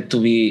wanted to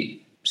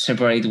be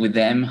separate with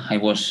them. I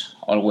was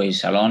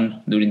always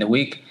alone during the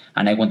week,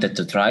 and I wanted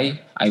to try.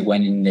 I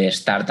went in the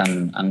start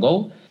and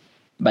go,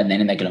 but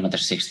then in the kilometer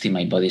 60,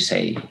 my body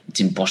say it's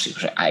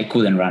impossible. I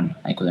couldn't run.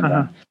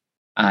 Run.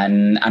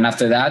 And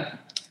after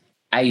that,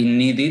 I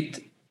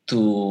needed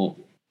to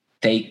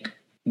take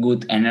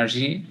good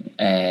energy,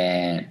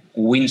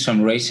 win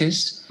some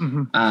races,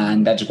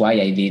 and that's why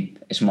I did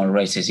small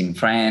races in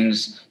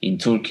France, in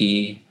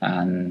Turkey,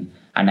 and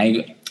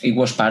it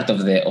was part of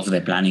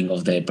the planning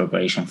of the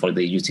preparation for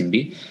the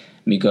UTMB,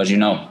 because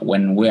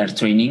when we are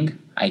training,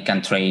 I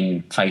can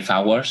train 5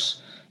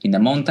 hours in the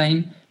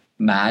mountain,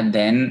 but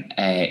then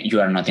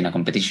you are not in a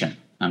competition.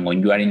 And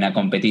when you are in a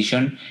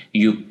competition,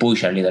 you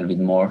push a little bit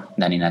more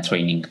than in a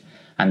training.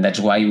 And that's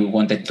why we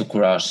wanted to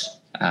cross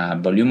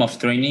volume of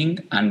training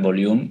and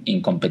volume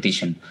in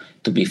competition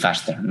to be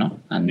faster, no?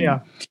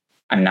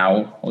 And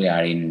now we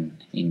are in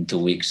 2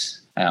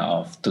 weeks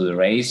to the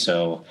race.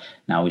 So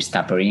now we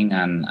stop tapering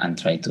and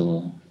try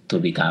to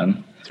be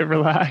calm. To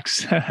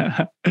relax.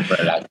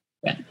 Relax,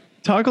 yeah.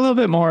 Talk a little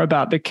bit more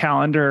about the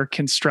calendar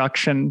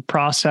construction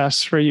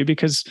process for you,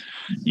 because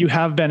you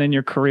have been in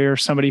your career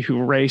somebody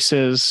who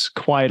races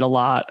quite a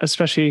lot,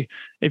 especially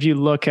if you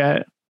look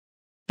at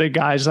the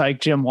guys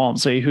like Jim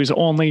Walmsley, who's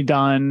only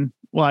done,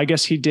 well, I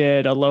guess he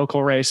did a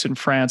local race in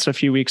France a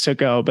few weeks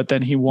ago, but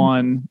then he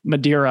won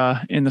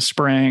Madeira in the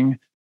spring.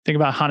 Think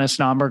about Hannes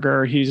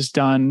Namberger. He's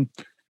done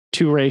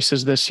 2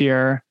 races this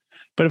year.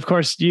 But of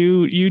course,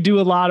 you do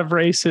a lot of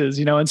races,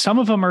 and some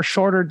of them are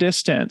shorter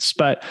distance.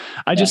 But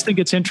I just think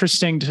it's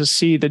interesting to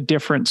see the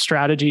different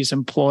strategies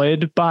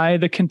employed by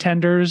the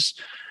contenders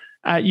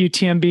at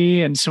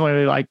UTMB. And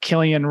similarly, like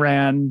Killian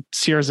ran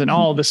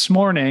Sierre-Zinal this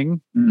morning.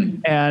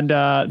 And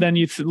then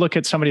you look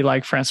at somebody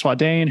like Francois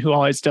Dane, who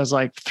always does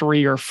like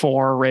 3 or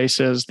 4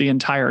 races the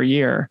entire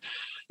year.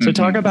 So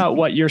talk about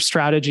what your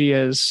strategy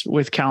is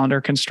with calendar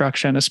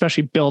construction,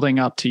 especially building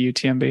up to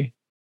UTMB.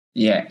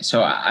 Yeah,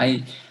 so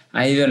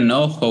I don't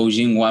know how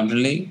Jim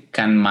Walmsley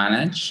can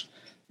manage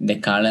the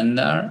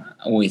calendar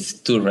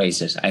with 2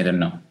 races. I don't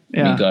know.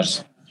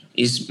 Because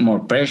it's more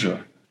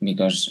pressure.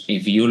 Because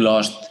if you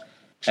lost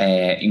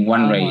in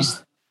one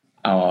race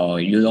or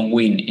you don't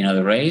win in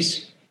another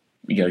race,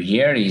 your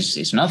year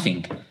is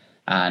nothing.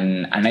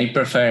 And I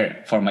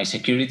prefer, for my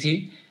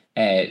security,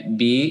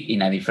 be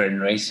in a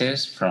different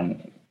races from,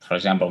 for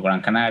example,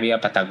 Gran Canaria,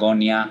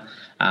 Patagonia,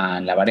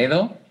 and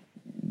Lavaredo.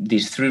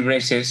 These 3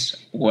 races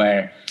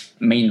were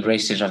main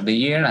races of the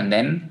year, and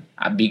then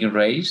a big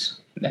race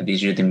that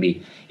is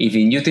UTMB. If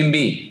in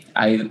UTMB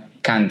I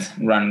can't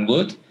run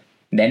good,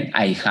 then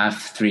I have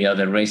 3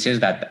 other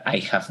races that I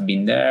have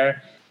been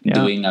there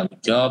doing a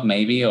good job,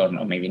 maybe, or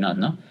maybe not,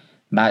 no?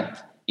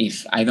 But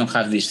if I don't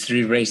have these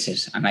 3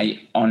 races and I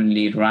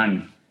only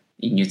run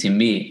in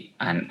UTMB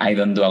and I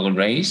don't do a good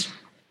race,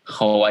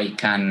 how I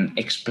can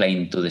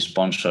explain to the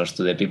sponsors,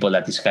 to the people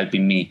that is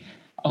helping me,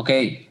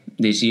 okay,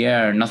 this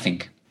year,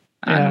 nothing.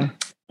 And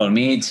for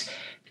me, it's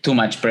too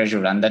much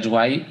pressure. And that's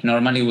why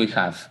normally we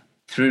have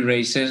 3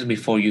 races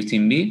before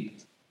UTMB.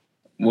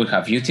 We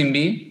have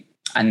UTMB.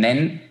 And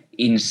then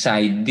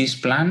inside this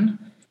plan,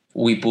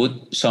 we put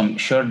some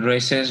short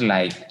races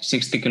like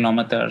 60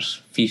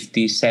 kilometers,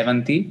 50,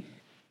 70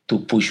 to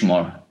push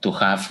more, to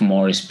have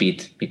more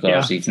speed.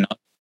 Because if not,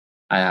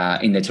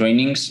 in the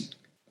trainings,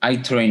 I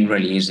train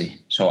really easy.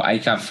 So I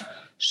have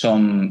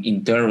some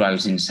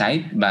intervals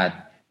inside, but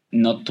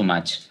not too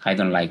much. I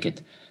don't like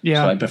it.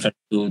 So I prefer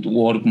to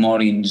work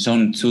more in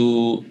zone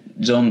 2,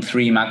 zone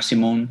 3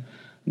 maximum,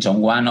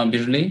 zone 1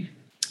 obviously.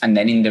 And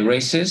then in the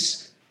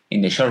races,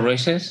 in the short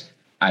races,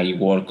 I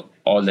work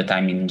all the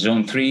time in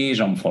zone 3,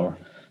 zone 4.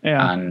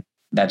 And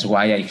that's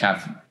why I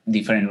have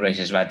different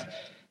races. But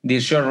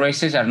these short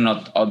races are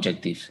not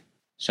objective.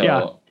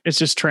 So it's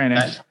just training.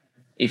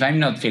 If I'm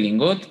not feeling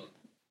good,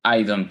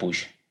 I don't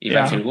push. If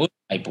I feel good,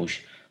 I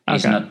push.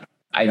 It's not,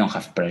 I don't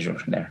have pressure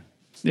there.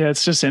 Yeah,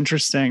 it's just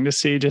interesting to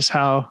see just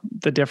how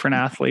the different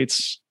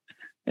athletes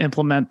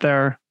implement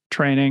their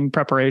training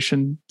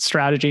preparation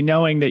strategy,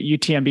 knowing that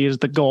UTMB is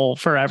the goal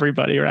for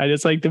everybody, right?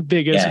 It's like the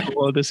biggest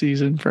goal of the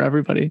season for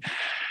everybody.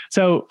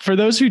 So for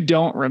those who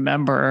don't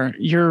remember,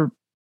 your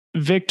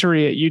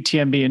victory at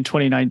UTMB in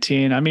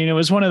 2019, I mean, it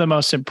was one of the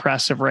most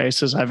impressive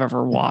races I've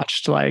ever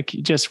watched. Like,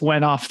 you just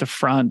went off the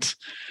front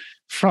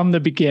from the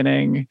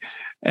beginning.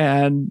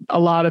 And a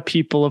lot of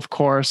people, of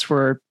course,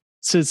 were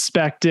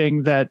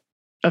suspecting that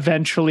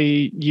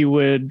eventually you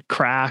would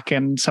crack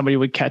and somebody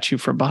would catch you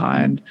from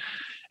behind.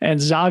 And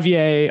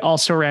Xavier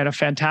also ran a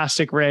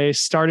fantastic race,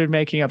 started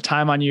making up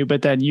time on you,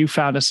 but then you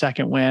found a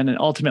second win and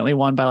ultimately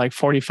won by like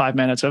 45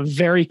 minutes, a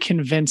very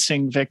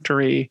convincing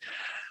victory,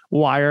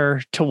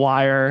 wire to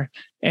wire.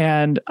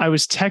 And I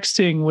was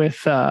texting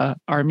with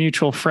our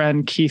mutual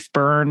friend, Keith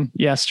Byrne,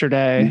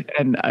 yesterday,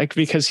 and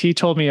because he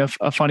told me a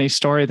funny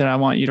story that I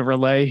want you to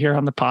relay here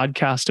on the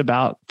podcast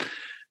about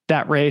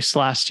that race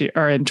last year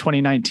or in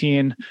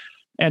 2019.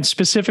 And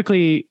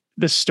specifically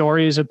the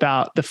stories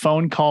about the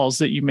phone calls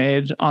that you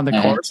made on the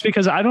course,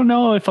 because I don't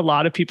know if a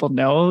lot of people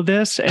know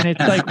this. And it's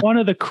like one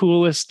of the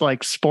coolest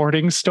like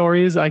sporting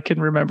stories I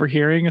can remember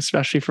hearing,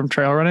 especially from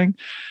trail running.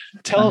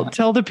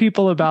 Tell the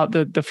people about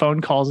the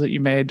phone calls that you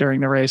made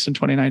during the race in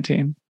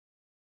 2019.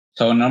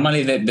 So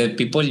normally the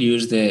people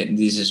use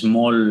these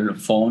small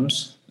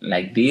phones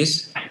like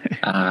this,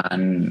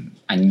 and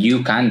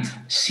you can't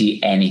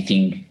see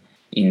anything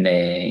in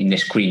the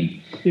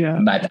screen.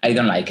 But I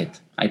don't like it.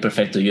 I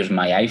prefer to use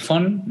my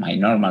iPhone, my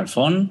normal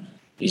phone.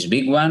 It's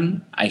big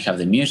one. I have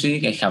the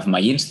music. I have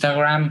my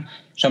Instagram.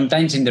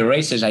 Sometimes in the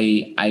races,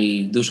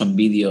 I do some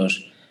videos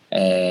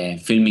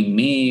filming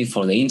me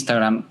for the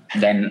Instagram.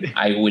 Then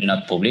I will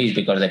not publish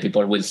because the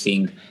people will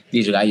think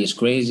this guy is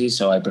crazy.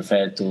 So I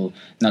prefer to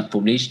not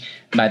publish.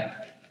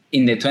 But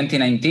in the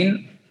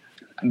 2019,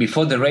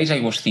 before the race, I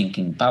was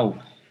thinking, Pau,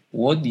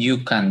 what you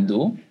can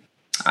do.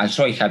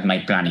 Also, I had my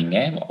planning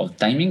of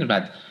timing,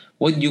 but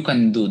what you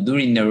can do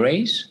during the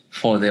race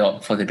for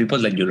the people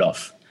that you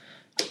love.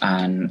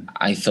 And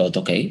I thought,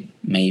 okay,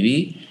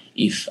 maybe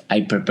if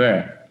I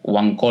prepare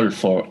one call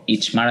for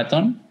each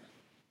marathon,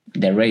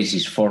 the race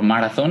is 4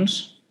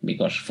 marathons,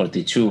 because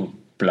 42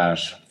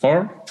 plus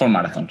 4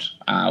 marathons,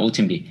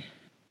 UTMB.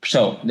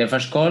 So the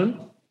first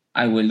call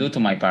I will do to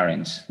my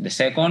parents. The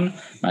second,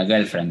 my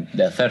girlfriend.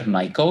 The third,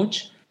 my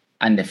coach.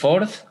 And the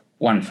fourth,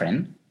 one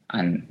friend.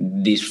 And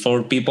these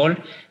 4 people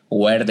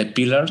were the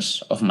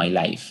pillars of my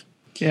life.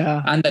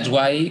 Yeah. And that's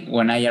why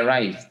when I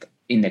arrived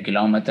in the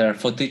kilometer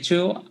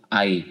 42,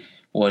 I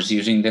was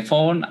using the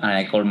phone and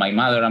I called my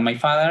mother and my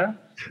father.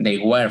 They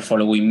were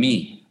following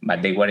me,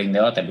 but they were in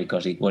the hotel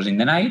because it was in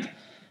the night.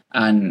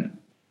 And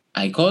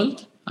I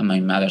called and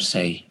my mother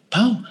say,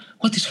 Pau,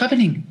 what is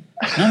happening?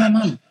 No,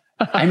 Mom,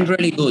 I'm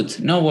really good.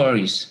 No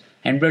worries.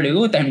 I'm really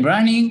good. I'm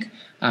running.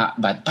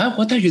 But Pau,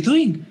 what are you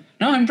doing?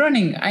 No, I'm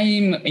running.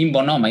 I'm in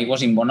Bonhomme. I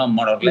was in Bonhomme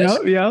more or less.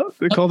 Yeah.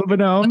 They called it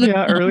Bonhomme.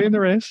 Yeah, early in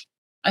the race.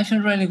 I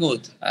feel really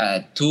good.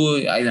 I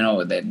don't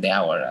know, the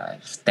hour,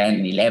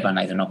 10, 11,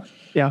 I don't know.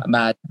 Yeah.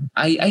 But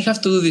I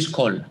have to do this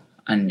call.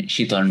 And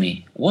she told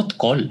me, what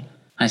call?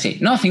 I say,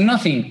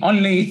 nothing.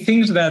 Only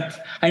things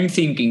that I'm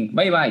thinking.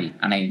 Bye-bye.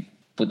 And I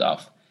put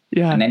off.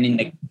 Yeah. And then in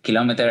the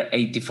kilometer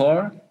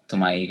 84 to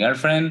my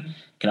girlfriend,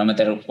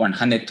 kilometer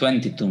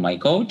 120 to my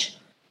coach.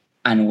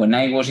 And when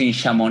I was in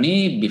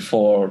Chamonix,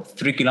 before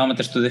 3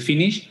 kilometers to the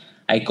finish,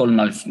 I called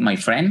my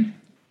friend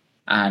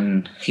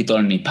and he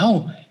told me,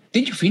 Pau,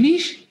 did you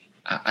finish?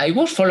 I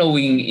was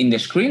following in the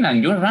screen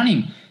and you're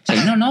running. I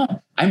say,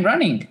 no, I'm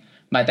running.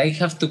 But I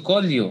have to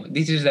call you.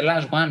 This is the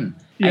last one.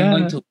 Yeah. I'm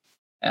going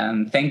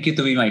to thank you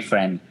to be my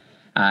friend.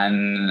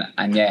 And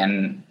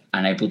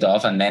I put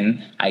off and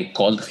then I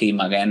called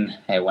him again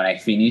when I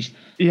finished.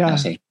 Yeah.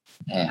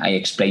 I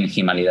explained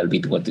him a little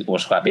bit what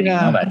was happening.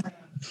 Yeah. But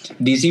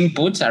these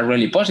inputs are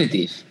really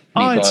positive.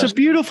 It's a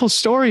beautiful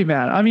story,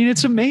 man. I mean,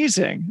 it's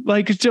amazing.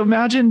 Like, to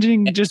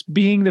imagine just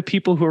being the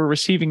people who are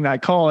receiving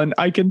that call. And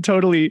I can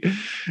totally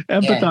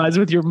empathize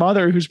with your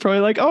mother, who's probably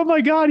like, oh my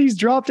God, he's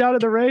dropped out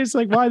of the race.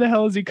 Like, why the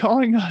hell is he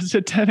calling us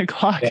at 10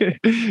 o'clock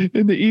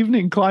in the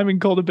evening, climbing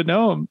Col de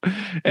Bonhomme?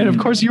 And of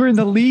course, you were in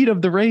the lead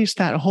of the race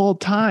that whole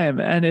time.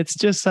 And it's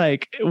just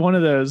like one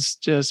of those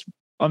just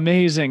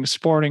amazing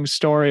sporting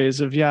stories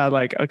of,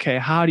 like, okay,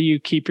 how do you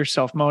keep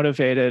yourself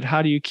motivated?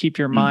 How do you keep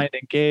your mind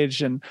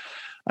engaged? And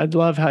I'd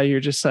love how you're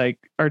just like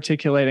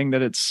articulating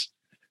that it's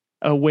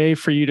a way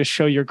for you to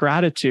show your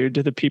gratitude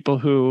to the people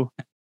who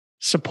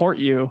support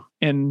you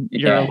in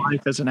your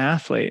life as an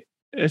athlete.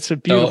 It's a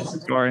beautiful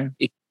story.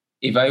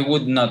 If I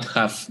would not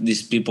have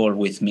these people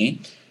with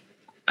me,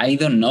 I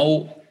don't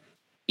know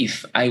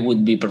if I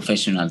would be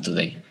professional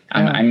today.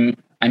 I'm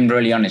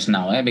really honest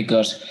now,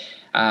 because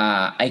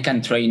I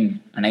can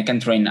train and I can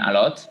train a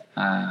lot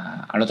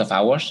of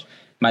hours,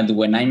 but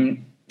when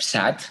I'm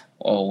sad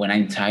or when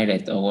I'm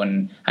tired or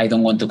when I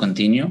don't want to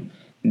continue,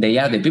 they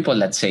are the people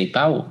that say,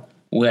 Pau,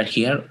 we are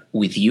here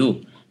with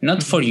you,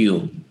 not for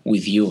you,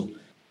 with you.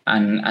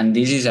 And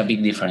this is a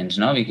big difference,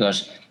 no?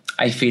 Because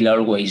I feel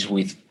always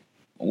with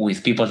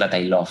people that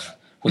I love,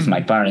 with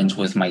my parents,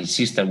 with my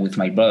sister, with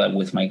my brother,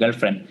 with my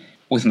girlfriend,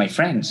 with my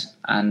friends.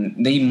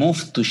 And they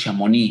moved to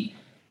Chamonix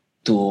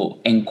to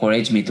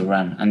encourage me to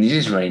run. And this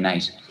is very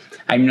nice.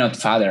 I'm not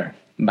father,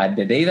 but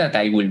the day that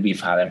I will be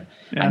father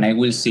and I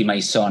will see my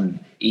son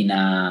in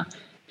a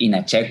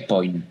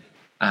checkpoint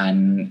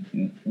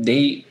and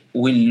they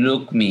will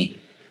look me,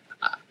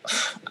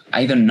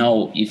 I don't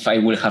know if I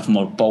will have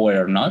more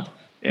power or not,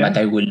 but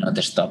I will not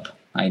stop.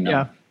 I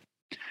know.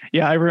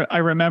 Yeah. I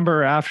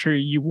remember after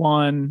you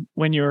won,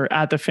 when you were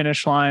at the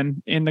finish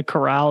line in the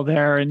corral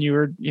there and you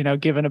were,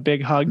 giving a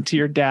big hug to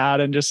your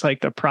dad and just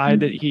like the pride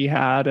that he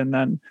had. And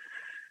then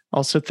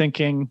also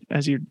thinking,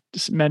 as you're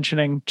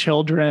mentioning,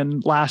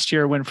 children last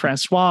year when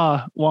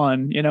Francois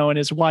won, and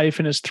his wife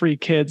and his 3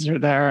 kids are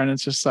there. And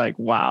it's just like,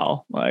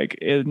 wow, like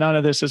none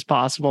of this is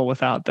possible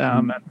without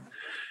them. And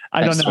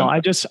I don't know.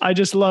 I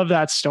just love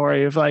that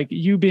story of like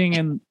you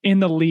being in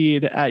the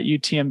lead at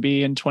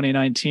UTMB in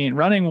 2019,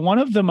 running one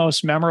of the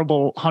most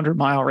memorable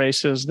 100-mile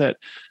races that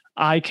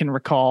I can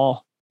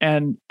recall,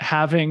 and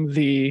having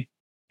the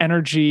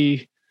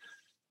energy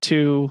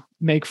to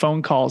make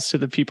phone calls to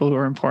the people who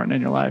are important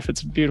in your life.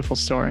 It's a beautiful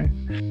story.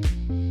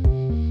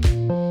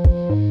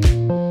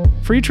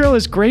 Freetrail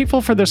is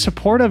grateful for the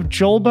support of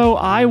Jolbo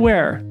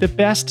Eyewear, the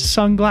best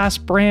sunglass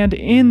brand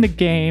in the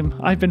game.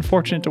 I've been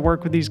fortunate to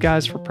work with these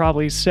guys for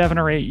probably 7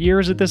 or 8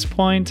 years at this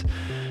point.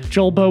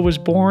 Jolbo was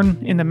born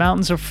in the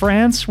mountains of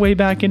France way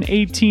back in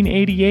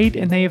 1888,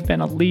 and they have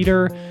been a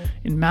leader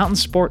in mountain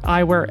sport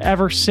eyewear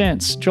ever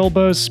since.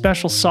 Jolbo's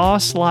special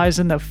sauce lies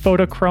in the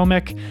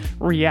photochromic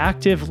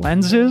reactive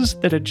lenses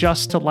that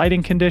adjust to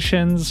lighting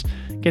conditions,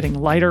 getting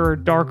lighter or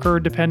darker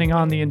depending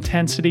on the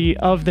intensity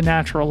of the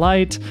natural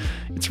light.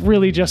 It's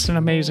really just an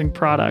amazing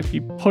product.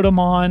 You put them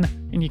on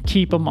and you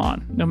keep them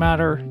on, no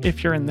matter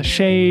if you're in the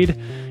shade,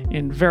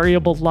 in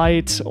variable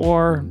light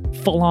or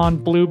full-on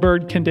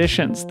bluebird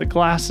conditions. The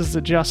glasses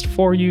adjust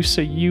for you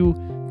so you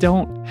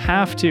don't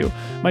have to.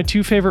 My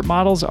two favorite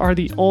models are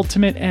the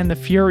Ultimate and the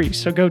Fury,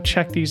 so go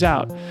check these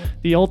out.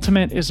 The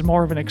Ultimate is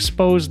more of an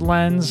exposed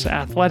lens,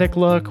 athletic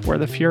look, where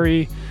the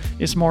Fury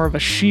is more of a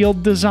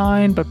shield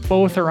design, but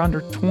both are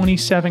under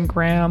 27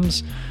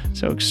 grams,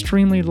 so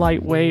extremely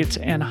lightweight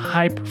and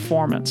high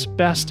performance.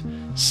 Best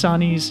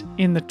sunnies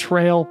in the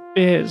trail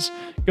biz.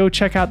 Go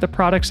check out the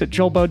products at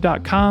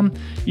julbo.com.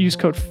 Use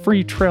code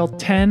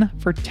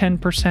FREETRAIL10 for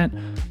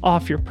 10%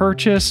 off your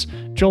purchase.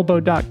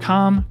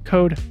 julbo.com,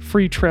 code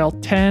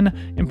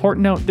FREETRAIL10.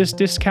 Important note, this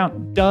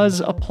discount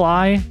does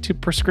apply to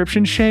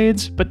prescription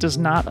shades, but does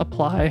not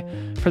apply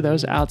for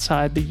those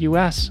outside the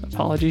US.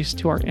 Apologies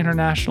to our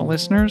international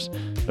listeners,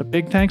 but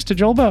big thanks to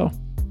Julbo.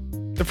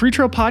 The Free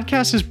Trail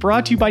Podcast is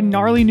brought to you by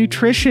Gnarly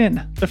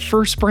Nutrition, the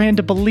first brand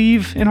to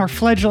believe in our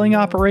fledgling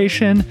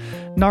operation.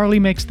 Gnarly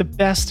makes the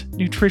best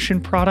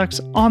nutrition products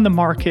on the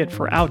market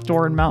for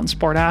outdoor and mountain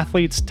sport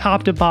athletes,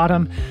 top to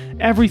bottom.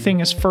 Everything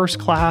is first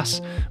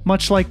class,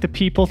 much like the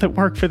people that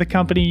work for the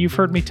company. You've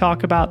heard me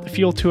talk about the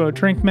Fuel 2.0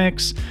 drink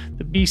mix,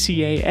 the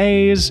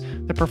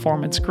BCAAs, the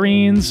performance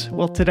greens.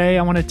 Well, today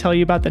I want to tell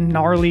you about the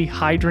Gnarly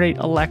Hydrate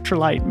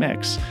Electrolyte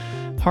Mix.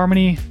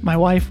 Harmony, my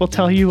wife, will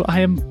tell you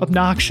I am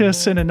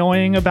obnoxious and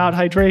annoying about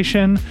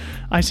hydration.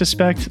 I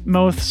suspect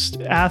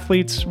most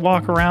athletes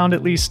walk around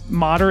at least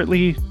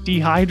moderately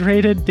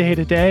dehydrated day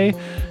to day.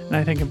 And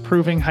I think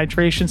improving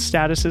hydration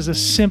status is the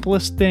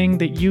simplest thing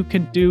that you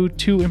can do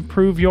to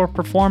improve your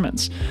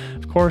performance.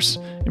 Of course,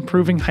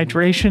 improving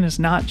hydration is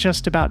not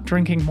just about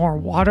drinking more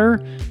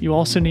water. You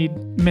also need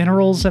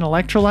minerals and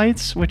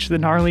electrolytes, which the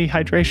Gnarly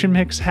Hydration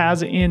Mix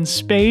has in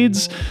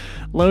spades.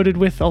 Loaded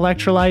with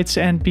electrolytes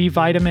and B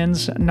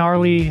vitamins,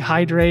 Gnarly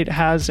Hydrate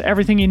has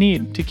everything you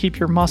need to keep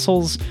your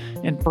muscles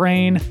and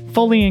brain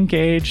fully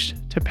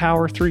engaged to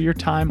power through your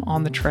time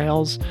on the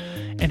trails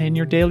and in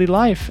your daily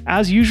life.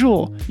 As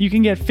usual, you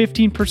can get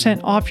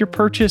 15% off your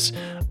purchase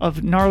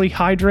of Gnarly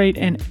Hydrate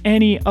and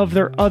any of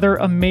their other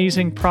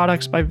amazing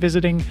products by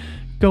visiting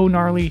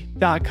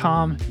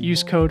gonarly.com.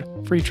 Use code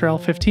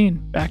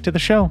FREETRAIL15. Back to the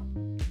show.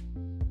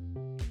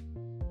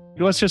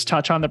 Let's just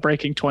touch on the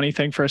breaking 20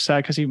 thing for a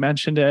sec, because you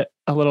mentioned it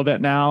a little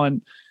bit now.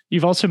 And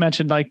you've also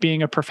mentioned like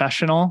being a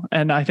professional.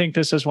 And I think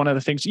this is one of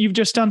the things you've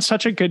just done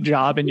such a good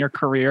job in your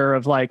career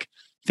of like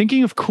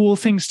thinking of cool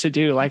things to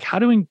do, like how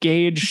to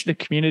engage the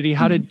community,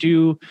 how to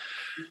do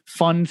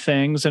fun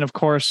things. And of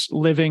course,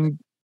 living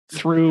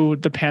through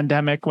the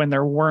pandemic when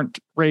there weren't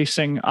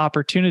racing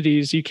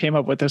opportunities, you came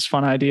up with this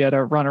fun idea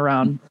to run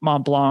around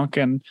Mont Blanc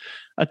and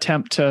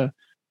attempt to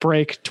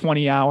break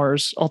 20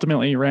 hours.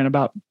 Ultimately, you ran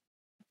about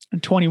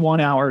 21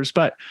 hours.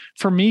 But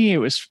for me, it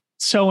was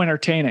so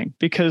entertaining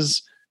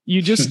because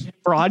you just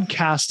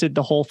broadcasted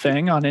the whole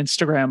thing on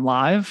Instagram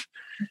Live.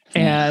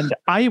 And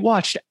I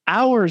watched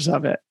hours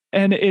of it.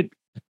 And it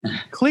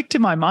clicked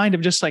in my mind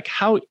of just like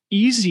how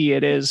easy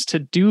it is to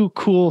do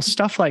cool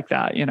stuff like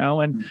that, you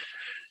know? And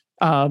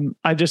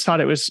I just thought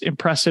it was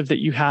impressive that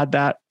you had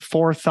that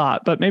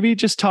forethought. But maybe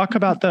just talk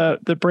about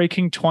the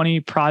Breaking 20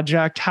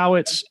 project, how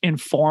it's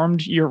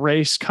informed your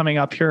race coming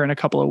up here in a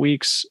couple of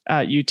weeks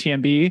at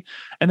UTMB.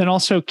 And then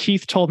also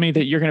Keith told me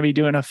that you're going to be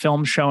doing a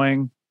film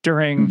showing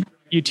during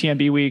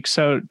UTMB week.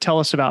 So tell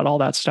us about all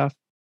that stuff.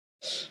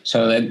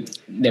 So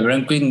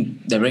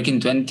the Breaking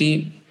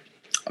 20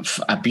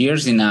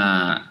 appears in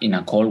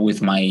a call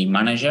with my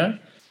manager,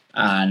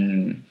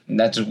 and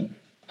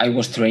I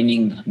was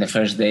training the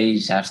first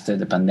days after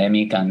the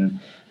pandemic, and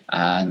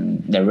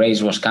the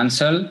race was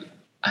cancelled.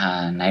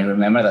 And I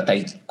remember that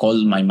I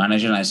called my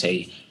manager and I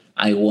say,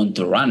 I want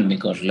to run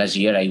because last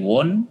year I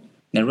won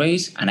the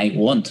race and I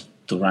want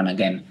to run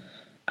again.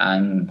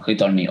 And he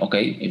told me,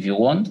 okay, if you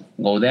want,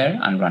 go there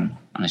and run.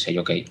 And I say,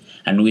 okay.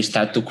 And we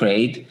start to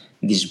create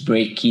this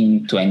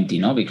Breaking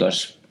 20,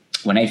 because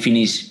when I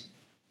finish,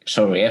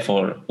 sorry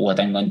for what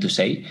I'm going to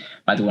say,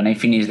 but when I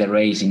finished the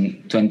race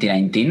in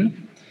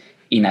 2019,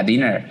 in a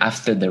dinner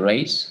after the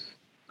race,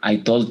 I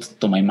told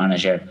to my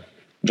manager,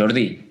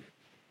 Jordi,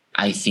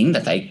 I think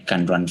that I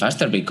can run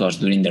faster because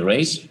during the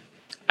race,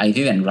 I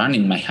didn't run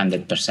in my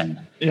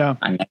 100%. Yeah.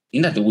 And I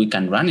think that we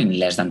can run in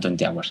less than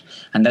 20 hours.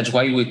 And that's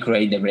why we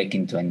create the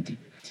Breaking 20.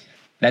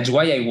 That's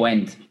why I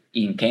went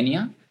in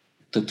Kenya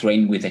to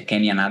train with the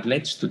Kenyan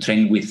athletes, to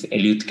train with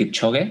Eliud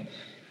Kipchoge,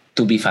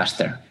 to be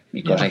faster,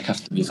 because I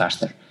have to be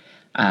faster.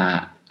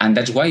 And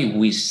that's why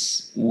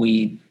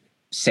we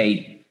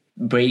say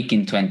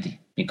Breaking 20,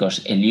 because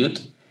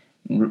Eliud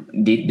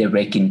did the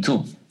Breaking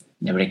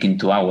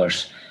 2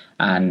 hours.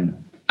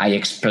 And I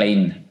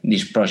explained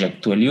this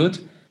project to Eliud,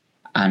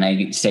 and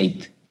I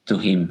said to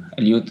him,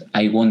 Eliud,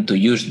 I want to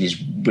use this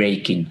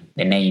Breaking,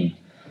 the name.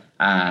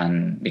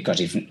 And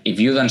because if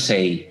you don't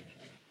say,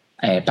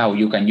 Pau,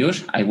 you can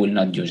use, I will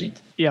not use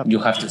it. Yeah. You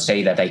have to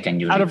say that I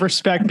can use it. Out of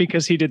respect,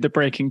 because he did the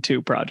Breaking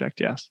 2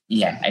 project, yes.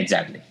 Yeah,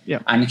 exactly. Yeah.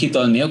 And he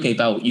told me, okay,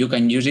 Pau, you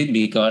can use it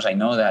because I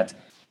know that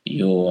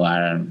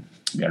you're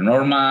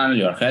normal,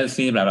 you're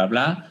healthy, blah, blah,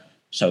 blah.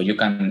 So you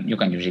can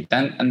use it.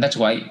 And that's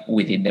why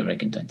we did the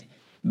Breaking 20.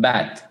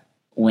 But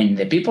when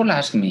the people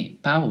ask me,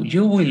 Pau,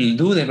 you will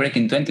do the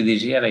Breaking 20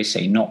 this year, I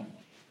say no.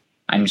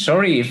 I'm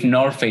sorry if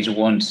North Face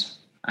wants.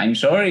 I'm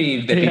sorry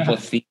if the people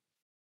think,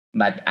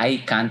 but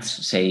I can't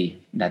say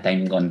that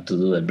I'm going to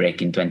do a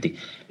Breaking 20.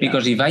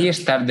 Because if I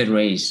start the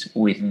race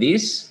with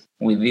this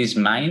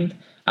mind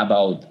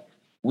about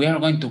we are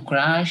going to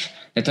crash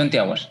the 20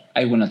 hours,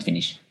 I will not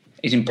finish.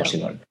 It's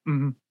impossible.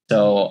 Mm-hmm.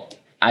 So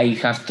I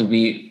have to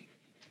be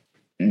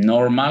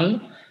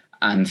normal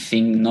and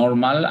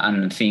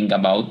think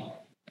about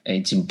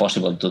it's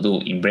impossible to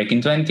do in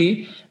Breaking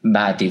 20,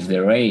 but if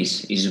the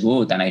race is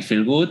good and I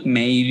feel good,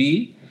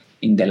 maybe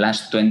in the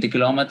last 20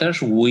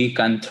 kilometers we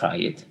can try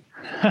it.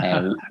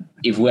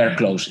 If we are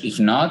close. If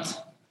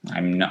not,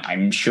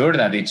 I'm sure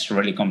that it's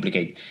really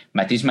complicated.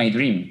 But it's my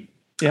dream.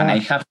 Yeah.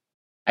 And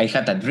I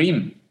had a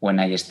dream when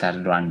I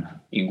started run.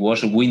 It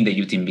was win the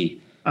UTMB.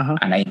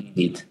 And I did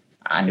it.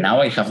 And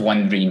now I have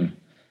one dream,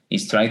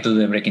 is try to do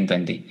the Breaking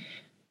 20.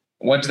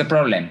 What's the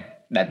problem?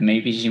 That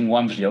maybe Jim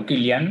Wamsley or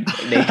Kilian,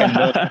 they can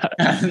do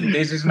it.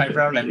 This is my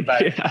problem,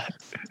 but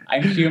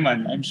I'm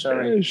human. I'm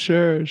sorry.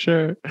 Sure.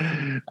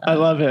 I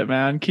love it,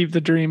 man. Keep the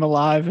dream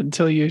alive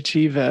until you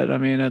achieve it. I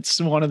mean,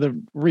 it's one of the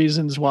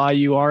reasons why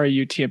you are a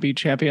UTMB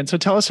champion. So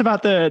tell us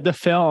about the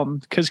film,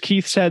 because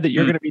Keith said that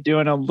you're going to be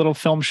doing a little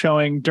film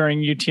showing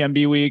during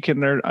UTMB week.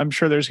 And I'm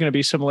sure there's going to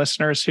be some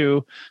listeners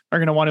who are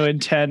going to want to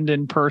attend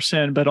in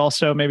person, but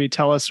also maybe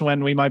tell us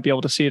when we might be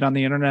able to see it on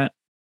the internet.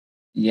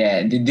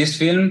 Yeah, this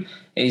film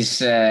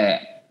is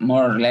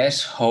more or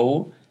less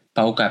how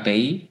Pau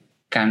Capell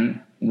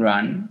can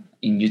run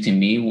in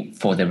UTMB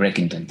for the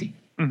Breaking 20.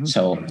 Mm-hmm.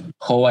 So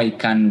how I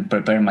can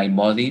prepare my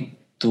body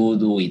to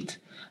do it.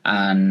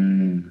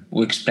 And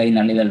we explain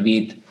a little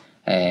bit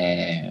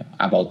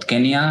about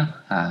Kenya.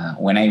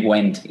 When I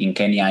went in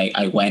Kenya,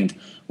 I went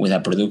with a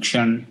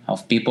production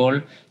of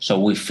people. So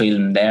we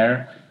filmed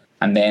there.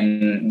 And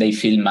then they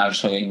film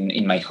also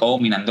in my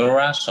home in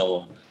Andorra.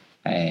 So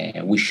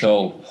we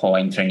show how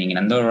I'm training in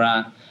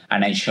Andorra,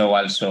 and I show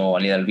also a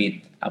little bit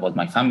about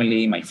my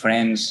family, my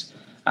friends,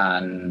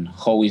 and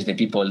how is the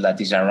people that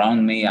is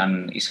around me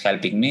and is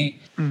helping me.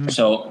 Mm-hmm.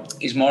 So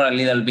it's more a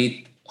little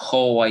bit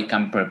how I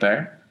can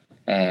prepare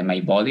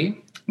my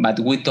body, but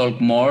we talk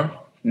more,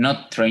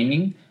 not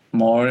training,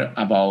 more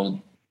about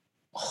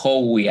how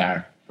we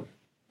are.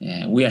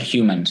 We are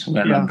humans, we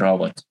are not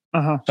robots.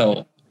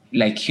 So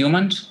like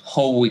humans,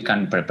 how we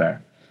can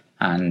prepare.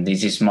 And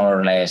this is more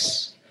or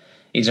less...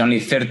 It's only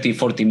 30,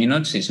 40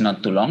 minutes. It's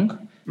not too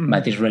long,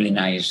 but it's really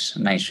nice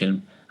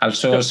film.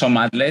 Also, some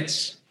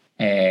athletes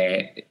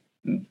talk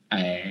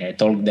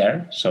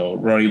there. So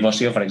Rory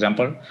Bossio, for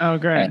example. Oh,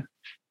 great.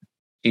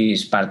 He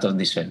is part of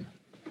this film.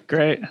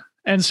 Great.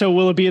 And so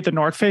will it be at the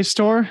North Face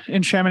store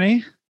in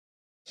Chamonix?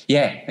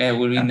 Yeah,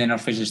 we'll be in the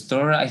North Face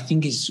store. I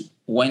think it's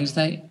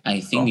Wednesday,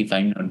 if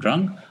I'm not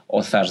wrong,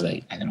 or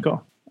Thursday. I don't know.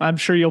 Cool. I'm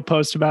sure you'll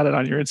post about it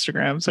on your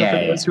Instagram. So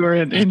for those who are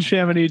in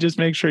Chamonix, just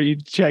make sure you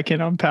check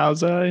in on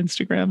Pau's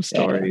Instagram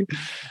story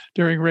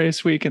during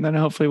race week, and then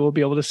hopefully we'll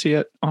be able to see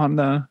it on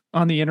the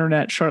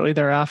internet shortly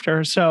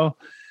thereafter. So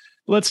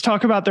let's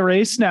talk about the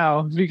race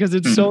now, because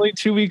it's only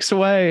 2 weeks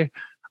away.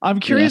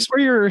 I'm curious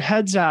where your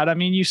head's at. I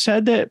mean, you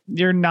said that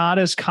you're not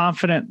as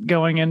confident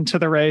going into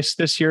the race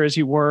this year as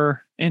you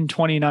were in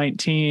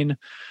 2019.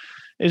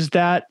 Is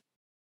that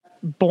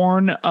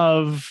born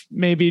of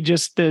maybe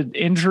just the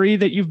injury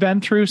that you've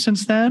been through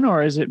since then,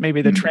 or is it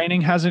maybe the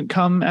training hasn't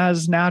come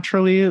as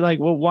naturally? Like,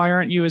 well, why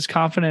aren't you as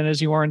confident as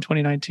you were in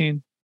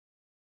 2019?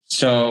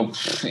 So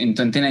in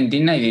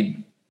 2019, I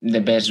did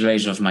the best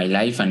race of my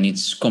life, and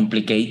it's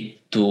complicated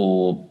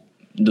to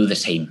do the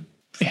same.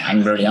 Yeah.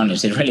 I'm very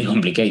honest, it's really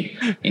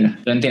complicated. In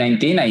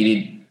 2019, I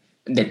did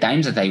the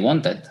times that I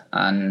wanted,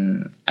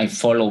 and I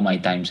follow my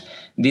times.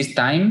 This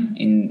time,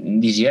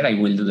 in this year, I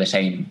will do the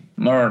same,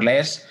 more or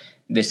less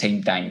the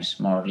same times.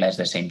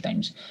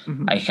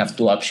 Mm-hmm. I have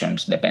two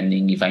options,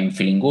 depending if I'm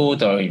feeling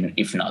good or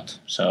if not.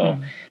 So,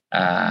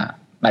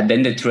 but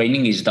then the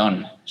training is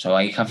done. So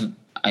I have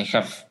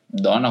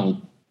done a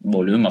good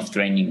volume of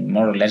training,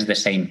 more or less the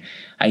same.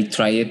 I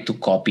tried to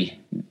copy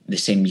the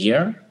same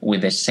year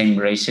with the same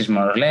races,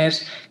 more or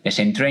less, the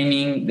same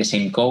training, the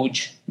same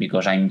coach,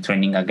 because I'm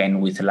training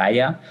again with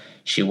Laia.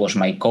 She was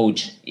my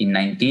coach in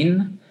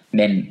 19.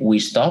 Then we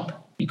stopped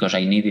because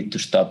I needed to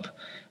stop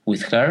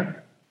with her.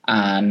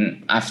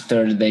 And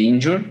after the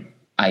injury,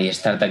 I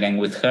start again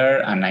with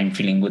her, and I'm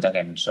feeling good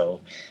again.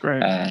 So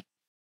I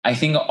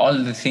think all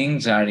the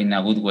things are in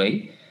a good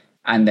way.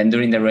 And then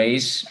during the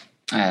race,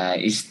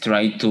 is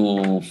try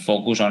to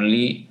focus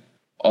only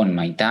on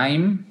my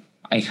time.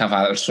 I have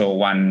also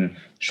one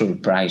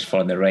surprise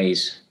for the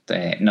race,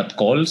 not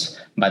calls,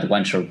 but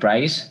one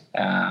surprise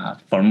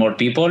for more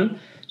people.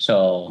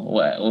 So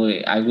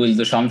I will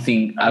do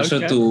something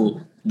also to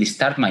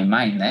disturb my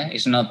mind.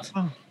 It's not.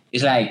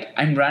 It's like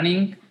I'm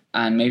running,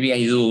 and maybe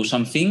I do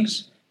some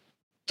things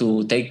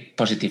to take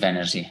positive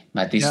energy,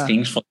 but these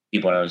things for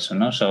people also,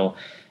 no? So,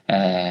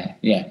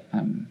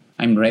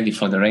 I'm ready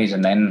for the race.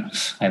 And then,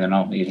 I don't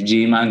know, if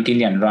Jim and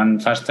Kilian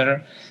run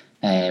faster,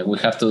 we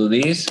have to do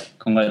this.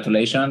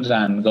 Congratulations,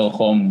 and go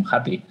home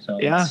happy. So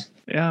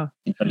Yeah.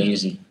 It's really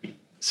easy.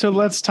 So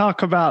let's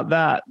talk about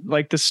that,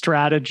 like the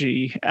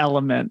strategy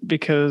element,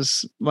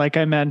 because like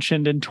I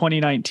mentioned in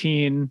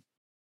 2019,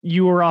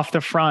 you were off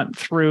the front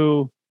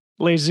through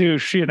Les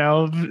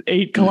Ouches,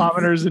 8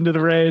 kilometers into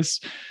the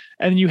race.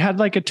 And you had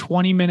like a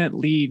 20-minute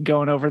lead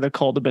going over the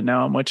Col de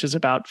Bonhomme, which is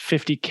about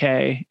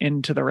 50K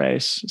into the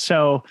race.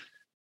 So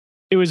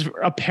it was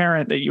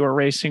apparent that you were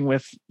racing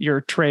with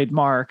your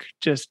trademark,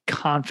 just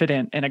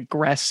confident and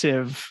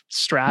aggressive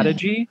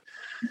strategy.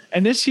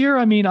 And this year,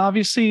 I mean,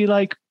 obviously,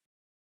 like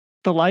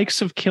the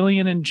likes of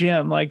Killian and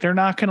Jim, like they're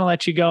not going to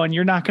let you go and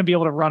you're not going to be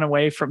able to run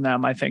away from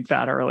them, I think,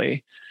 that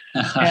early.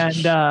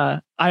 And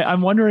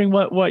I'm wondering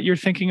what you're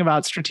thinking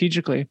about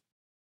strategically.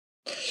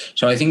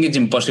 So I think it's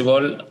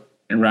impossible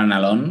run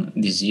alone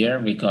this year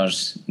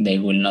because they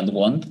will not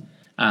want.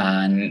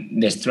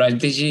 And the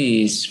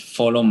strategy is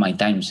follow my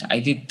times. I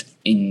did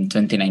in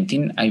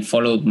 2019, I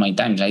followed my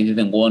times. I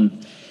didn't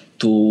want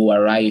to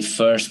arrive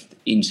first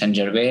in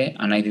Saint-Gervais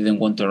and I didn't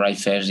want to arrive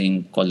first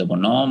in Col de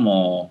Bonhomme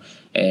or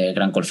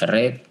Grand Col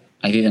Ferret.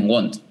 I didn't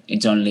want.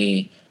 It's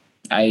only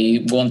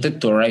I wanted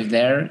to arrive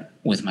there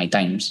with my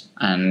times,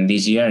 and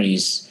this year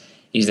is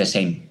the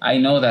same. I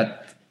know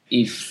that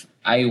if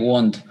I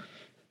want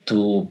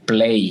to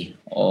play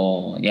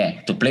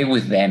to play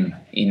with them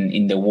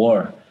in the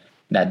war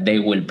that they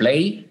will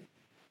play,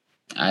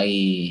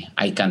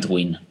 I can't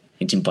win.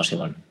 It's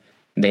impossible.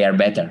 They are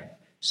better,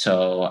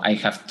 so I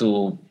have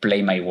to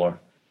play my war.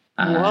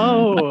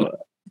 Whoa!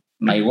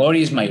 My war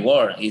is my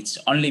war. It's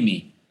only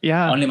me.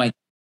 Yeah. Only my.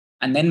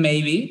 And then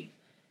maybe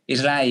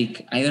it's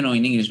like, I don't know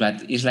in English,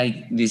 but it's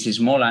like this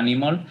small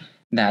animal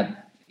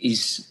that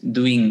is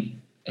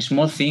doing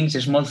small things,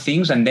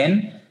 and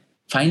then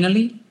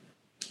finally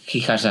he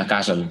has a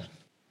castle.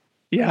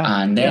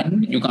 Yeah. And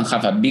then you can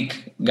have a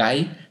big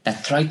guy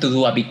that try to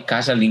do a big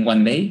castle in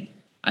one day,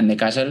 and the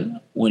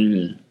castle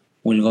will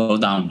go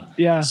down.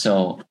 Yeah.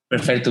 So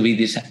prefer to be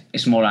this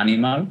small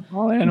animal,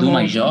 do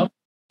my job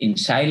in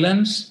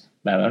silence,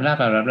 blah, blah, blah,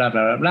 blah, blah, blah,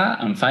 blah, blah,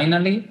 and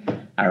finally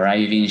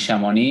arrive in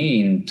Chamonix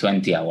in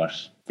 20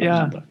 hours, for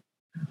example.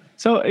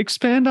 So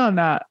expand on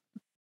that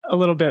a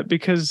little bit,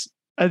 because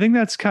I think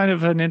that's kind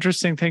of an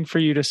interesting thing for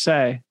you to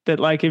say,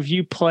 that like if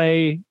you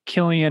play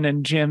Killian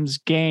and Jim's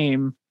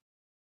game,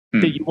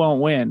 that you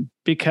won't win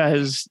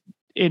because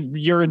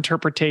your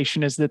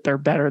interpretation is that they're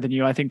better than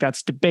you. I think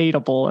that's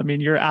debatable. I mean,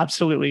 you're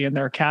absolutely in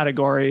their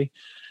category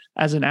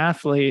as an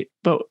athlete,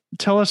 but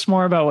tell us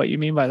more about what you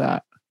mean by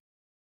that.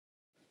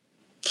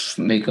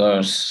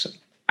 Because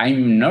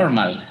I'm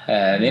normal,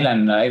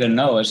 Dylan, I don't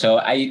know. So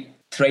I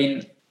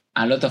train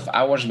a lot of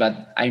hours,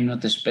 but I'm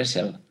not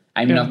special.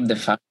 I'm not the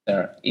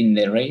faster in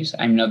the race.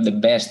 I'm not the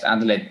best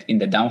athlete in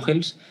the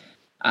downhills.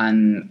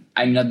 And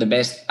I'm not the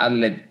best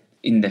athlete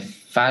in the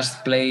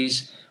fast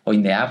place or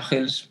in the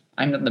uphills.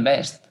 I'm not the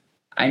best.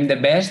 I'm the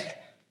best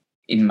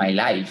in my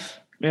life.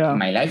 Yeah.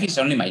 My life is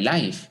only my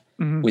life,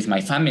 with my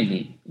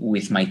family,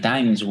 with my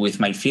times, with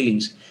my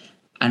feelings.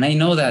 And I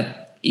know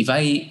that if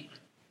I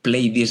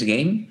play this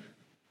game,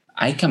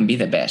 I can be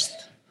the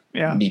best.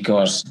 Yeah.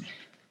 Because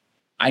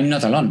I'm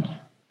not alone.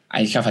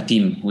 I have a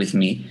team with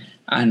me.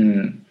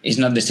 And it's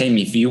not the same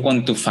if you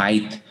want to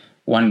fight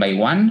one by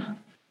one,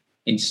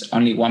 it's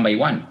only one by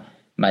one.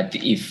 But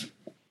if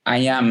I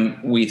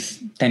am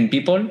with 10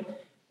 people,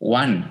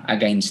 1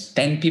 against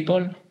 10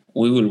 people,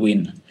 we will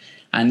win.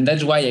 And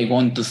that's why I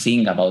want to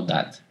think about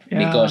that.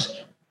 Yeah.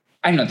 Because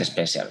I'm not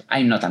special.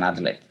 I'm not an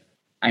athlete.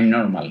 I'm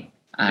normal.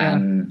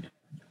 And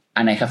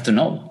I have to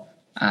know.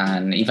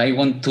 And if I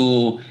want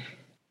to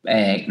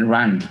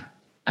run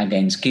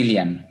against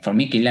Killian, for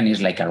me, Killian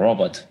is like a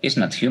robot. He's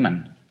not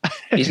human.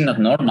 He's not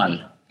normal.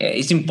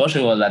 It's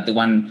impossible that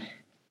one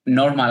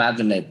normal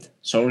athlete,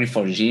 sorry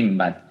for Jim,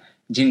 but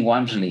Jim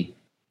Walmsley,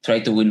 try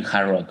to win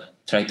Hard Rock,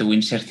 try to win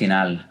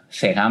Cercinal,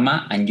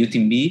 Cegama, and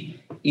UTMB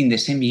in the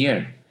same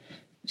year.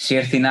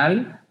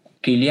 Cercinal,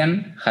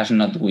 Killian has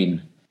not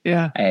win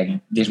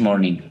this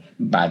morning,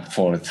 but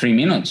for 3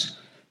 minutes.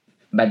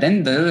 But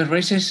then the other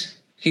races,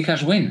 he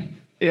has win.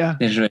 Yeah.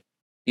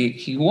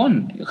 He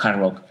won Hard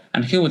Rock,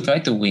 and he will try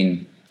to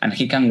win, and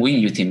he can win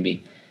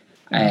UTMB.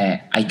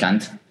 I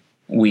can't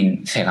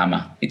win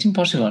Cegama. It's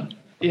impossible.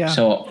 Yeah.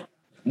 So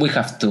we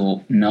have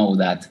to know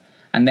that.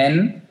 And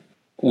then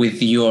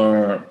with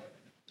your,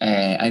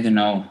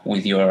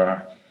 with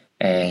your,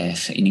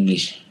 in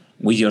English,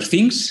 with your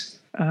things,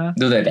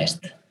 do the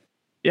best.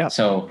 Yeah.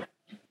 So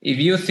if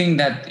you think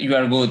that you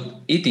are good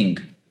eating,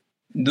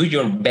 do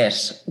your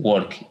best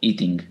work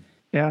eating.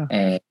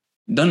 Yeah.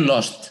 Don't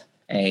lose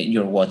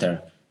your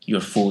water,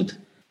 your food.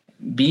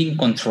 Be in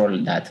control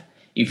of that.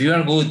 If you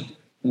are good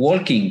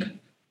walking,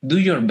 do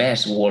your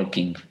best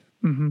walking.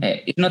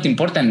 It's not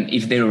important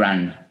if they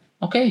run.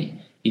 Okay,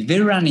 if they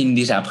run in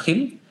this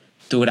uphill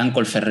to Grand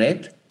Col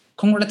Ferret,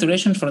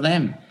 congratulations for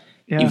them.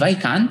 Yeah. If I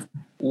can't,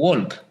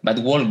 walk, but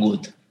walk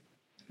good.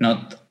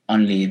 Not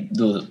only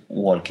do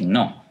walking,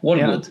 no, walk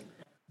good.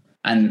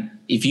 And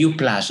if you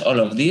plus all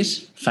of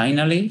this,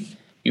 finally,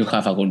 you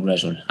have a good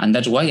result. And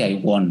that's why I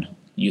won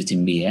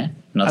UTMB,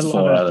 not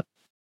for others.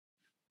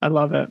 I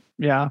love it.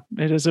 Yeah,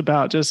 it is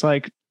about just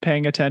like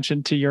paying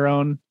attention to your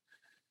own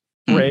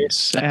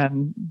race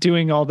and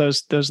doing all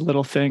those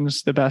little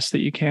things the best that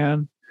you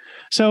can.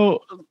 So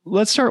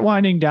let's start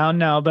winding down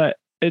now, but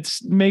it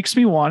makes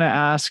me want to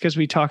ask, as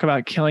we talk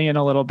about Kilian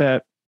a little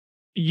bit,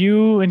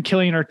 you and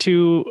Kilian are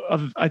two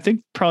of, I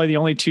think, probably the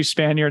only two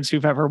Spaniards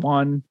who've ever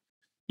won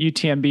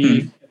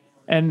UTMB.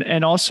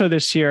 And also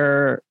this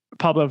year,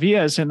 Pablo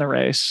Villa is in the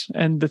race.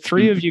 And the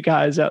three of you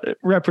guys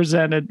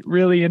represented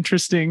really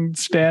interesting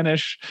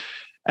Spanish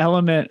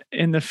element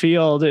in the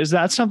field. Is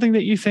that something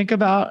that you think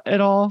about at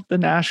all? The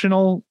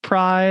national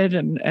pride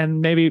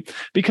and maybe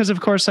because of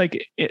course,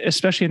 like,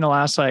 especially in the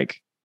last,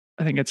 like,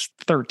 I think it's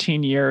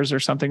 13 years or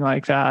something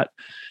like that.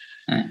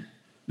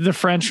 The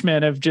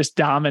Frenchmen have just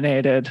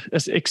dominated,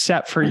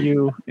 except for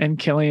you and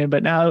Kilian.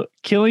 But now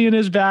Kilian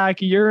is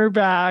back, you're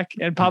back,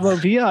 and Pablo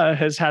Villa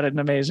has had an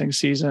amazing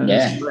season.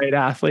 He's a great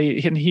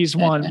athlete, and he's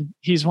won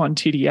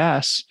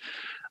TDS.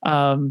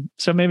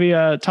 So maybe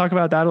talk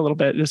about that a little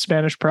bit, the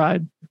Spanish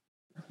pride.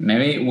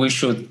 Maybe we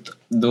should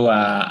do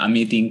a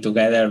meeting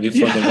together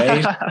before the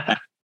race.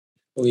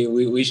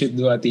 We should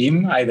do a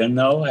team. I don't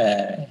know.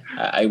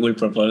 I will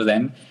propose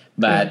them.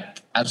 But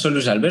also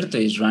Luis Alberto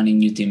is running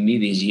UTMB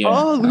this year.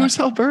 Oh, Luis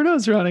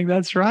Alberto's running.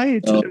 That's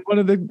right. So one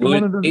of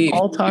the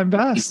all-time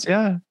best.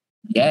 Yeah.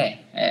 Yeah.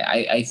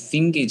 I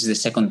think it's the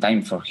second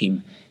time for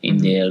him in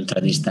the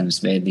ultra distance,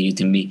 the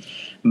UTMB.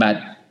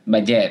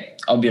 But yeah,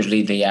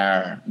 obviously they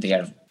are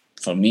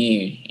for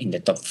me in the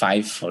top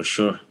 5 for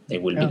sure. They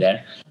will be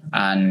there.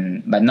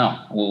 But no,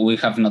 we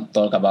have not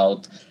talked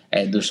about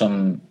do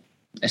some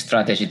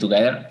strategy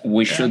together.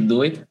 We should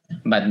do it,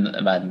 but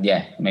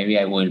yeah, maybe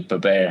I will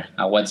prepare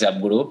a WhatsApp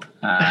group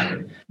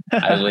and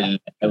I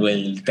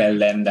will tell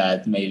them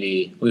that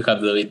maybe we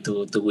have to do it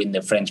to win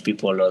the French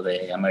people or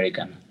the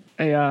American.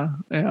 Yeah.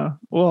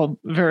 Well,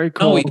 very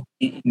cool.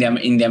 No,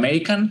 in the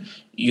American,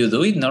 you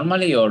do it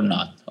normally or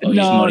not? Or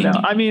no.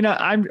 I mean,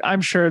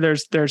 I'm sure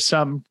there's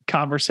some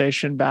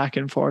conversation back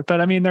and forth, but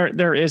I mean,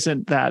 there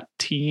isn't that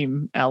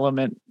team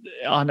element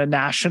on a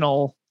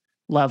national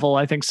level.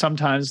 I think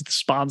sometimes the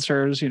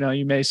sponsors,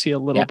 you may see a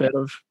little bit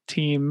of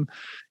team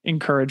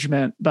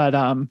encouragement, but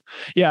I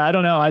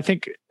don't know. I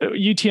think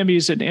UTMB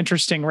is an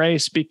interesting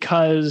race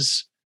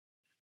because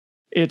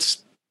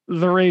it's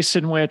the race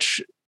in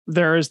which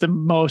there is the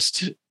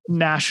most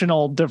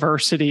national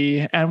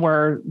diversity and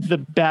where the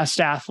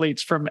best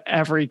athletes from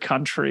every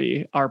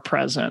country are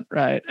present.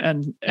 Right.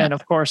 And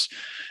of course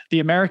the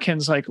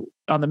Americans, like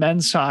on the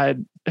men's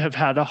side, have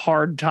had a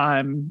hard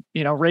time,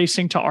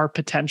 racing to our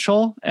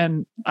potential.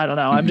 And I don't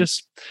know, I'm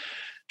just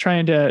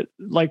trying to,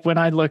 like, when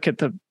I look at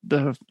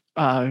the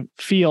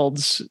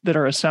fields that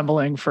are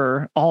assembling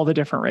for all the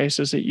different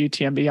races at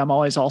UTMB, I'm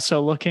always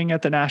also looking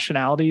at the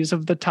nationalities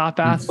of the top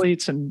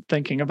athletes and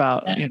thinking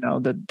about,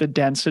 the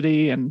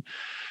density. And,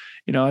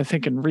 I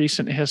think in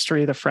recent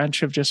history, the French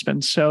have just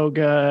been so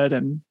good.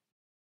 And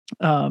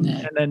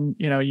then,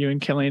 you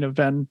and Kilian have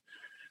been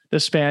the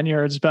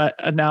Spaniards, but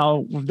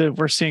now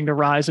we're seeing the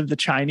rise of the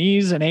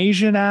Chinese and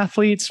Asian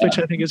athletes, which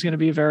I think is going to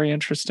be a very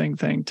interesting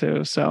thing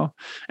too. So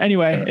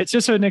anyway, it's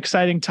just an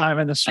exciting time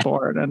in the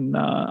sport. And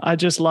I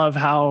just love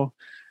how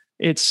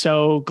it's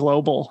so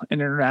global and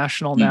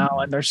international now.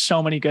 And there's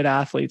so many good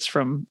athletes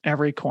from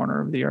every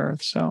corner of the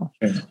earth. So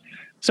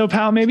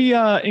Pal, maybe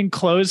in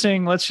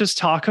closing, let's just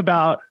talk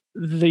about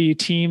the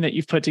team that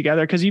you've put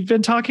together, because you've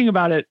been talking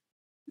about it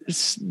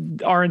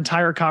our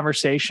entire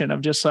conversation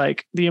of just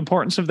like the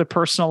importance of the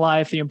personal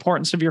life, the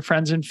importance of your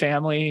friends and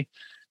family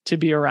to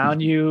be around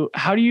you.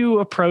 How do you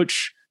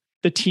approach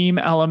the team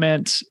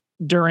element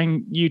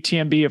during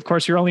UTMB? Of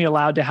course, you're only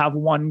allowed to have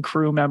one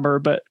crew member,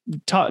 but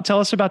tell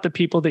us about the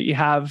people that you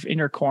have in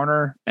your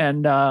corner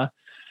and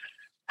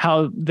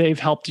how they've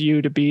helped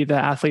you to be the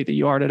athlete that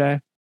you are today.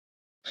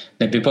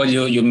 The people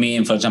you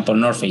mean, for example,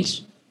 North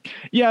Face?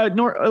 Yeah,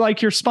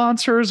 like your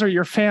sponsors or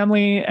your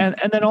family, and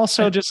then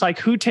also just like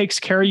who takes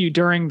care of you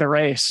during the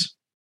race,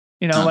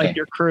 like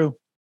your crew.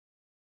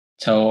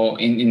 So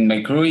in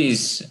my crew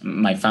is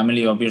my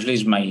family, obviously,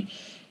 is my,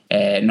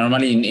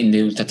 normally in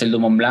the Ultra Trail du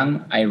Mont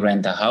Blanc, I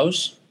rent a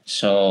house.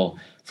 So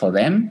for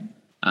them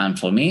and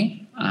for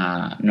me,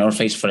 North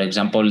Face, for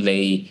example,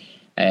 they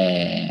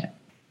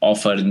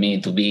offered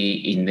me to be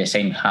in the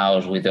same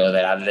house with the other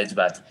athletes,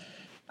 but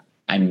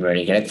I'm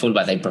very grateful,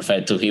 but I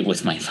prefer to be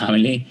with my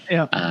family.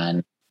 Yeah.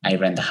 And I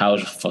rent a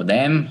house for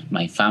them,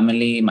 my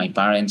family, my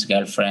parents,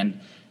 girlfriend,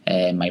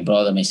 my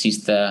brother, my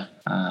sister.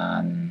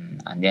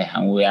 And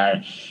we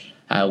are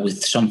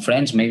with some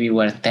friends. Maybe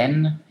we're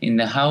 10 in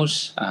the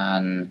house.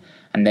 And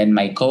then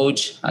my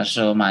coach,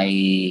 also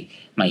my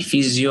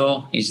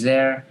physio is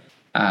there.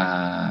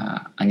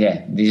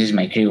 This is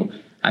my crew.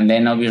 And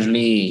then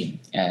obviously,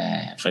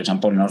 for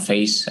example, North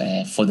Face,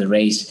 for the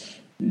race,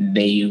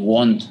 they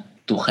want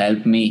to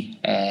help me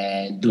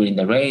during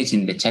the race,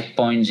 in the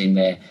checkpoints,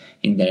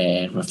 in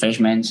the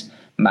refreshments.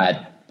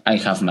 But I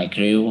have my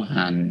crew,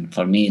 and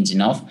for me, it's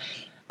enough.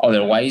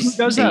 Otherwise, who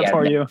does that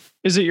for you?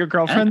 Is it your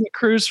girlfriend that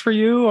crews for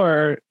you,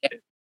 or?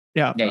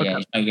 Yeah,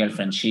 it's my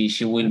girlfriend.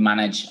 She will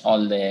manage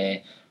all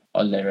the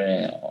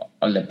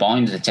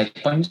points, the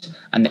checkpoints,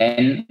 and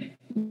then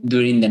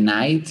during the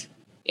night,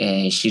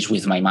 she's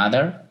with my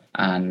mother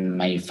and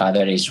my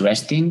father is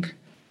resting.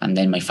 And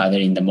then my father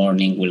in the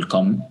morning will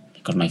come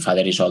because my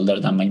father is older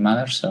than my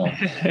mother. So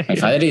my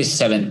father is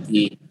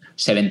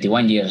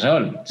 71 years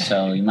old.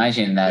 So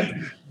imagine that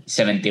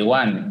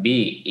 71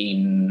 be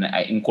in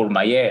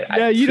Courmayeur.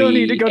 Yeah, you don't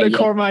need to go to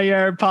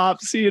Courmayeur,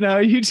 Pops. You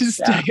just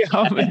stay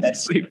home and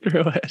sleep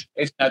through it.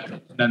 It's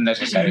not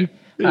necessary.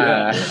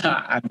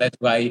 And that's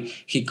why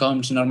he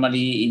comes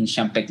normally in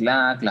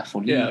Champeclac, La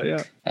Folie.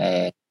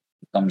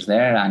 Comes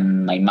there,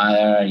 and my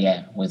mother,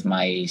 with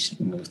my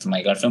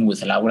girlfriend,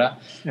 with Laura,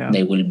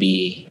 they will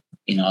be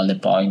in all the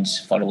points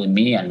following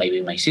me, and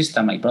maybe my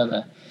sister, my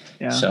brother.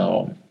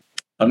 So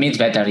for me, it's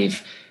better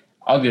if,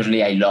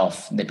 obviously, I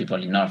love the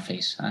people in North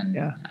Face,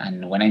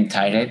 and when I'm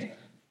tired,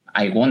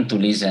 I want to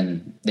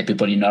listen the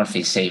people in North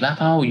Face say,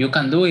 "Oh, you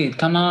can do it,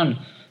 come on,"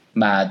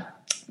 but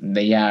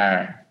they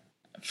are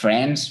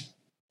friends,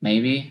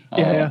 maybe.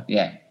 I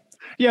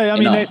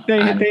mean,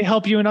 they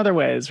help you in other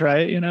ways,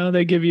 right?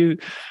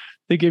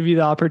 They give you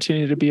the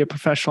opportunity to be a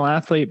professional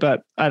athlete,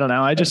 but I don't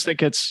know. I just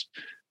think it's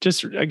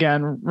just,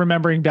 again,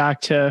 remembering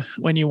back to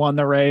when you won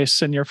the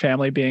race and your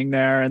family being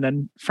there, and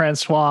then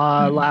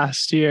Francois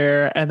last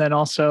year, and then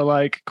also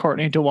like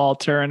Courtney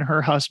Dauwalter and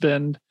her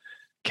husband,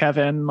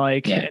 Kevin,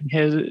 and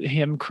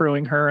him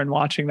crewing her and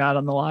watching that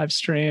on the live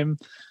stream.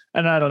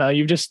 And I don't know,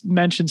 you've just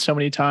mentioned so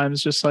many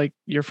times, just like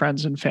your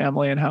friends and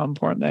family and how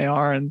important they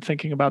are, and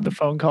thinking about the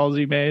phone calls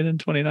you made in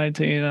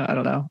 2019. I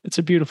don't know. It's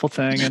a beautiful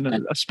thing and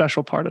a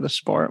special part of the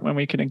sport when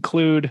we can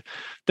include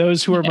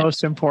those who are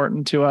most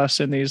important to us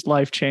in these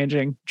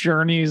life-changing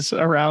journeys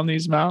around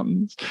these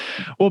mountains.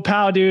 Well,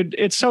 Pau, dude,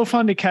 it's so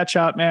fun to catch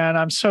up, man.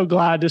 I'm so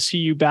glad to see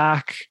you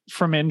back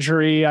from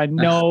injury. I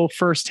know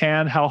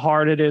firsthand how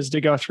hard it is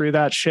to go through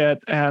that shit.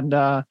 And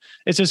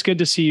it's just good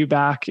to see you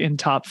back in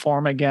top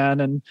form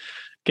again and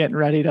getting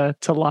ready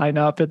to line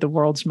up at the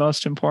world's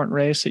most important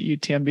race at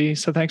UTMB.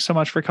 So thanks so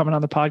much for coming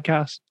on the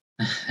podcast.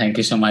 Thank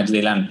you so much,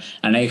 Dylan.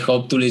 And I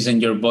hope to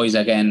listen your voice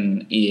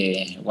again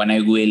when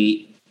I will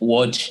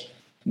watch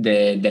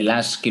the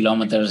last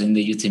kilometers in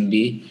the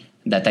UTMB,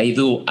 that I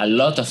do a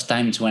lot of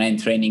times when I'm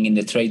training in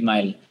the trade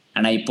mile,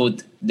 and I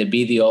put the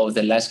video of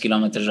the last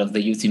kilometers of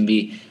the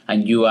UTMB,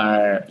 and you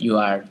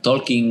are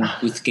talking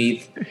with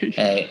Keith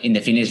in the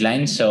finish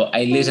line. So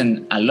I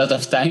listen a lot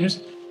of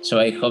times. So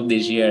I hope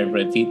this year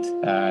repeat,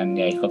 and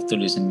I hope to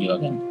listen to you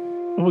again.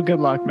 Well, good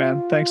luck,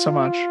 man. Thanks so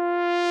much.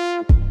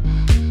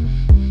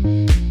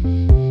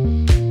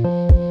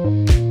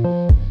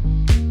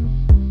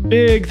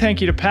 Big thank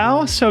you to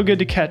Pau. So good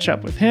to catch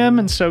up with him,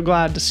 and so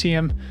glad to see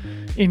him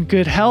in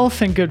good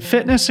health and good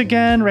fitness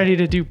again, ready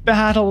to do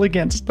battle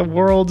against the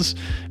world's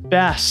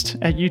best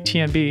at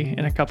UTMB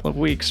in a couple of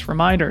weeks.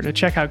 Reminder to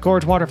check out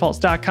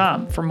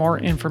gorgewaterfalls.com for more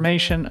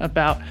information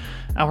about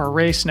our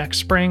race next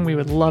spring. We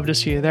would love to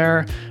see you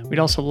there. We'd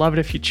also love it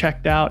if you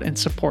checked out and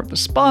support the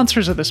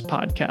sponsors of this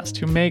podcast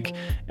who make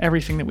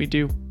everything that we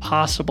do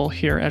possible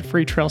here at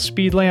Free Trail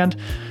Speedland.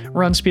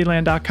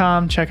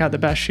 RunSpeedland.com. Check out the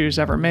best shoes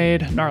ever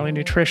made. Gnarly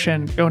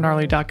Nutrition.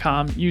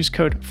 GoGnarly.com. Use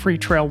code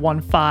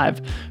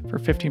FreeTrail15 for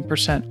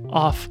 15%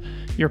 off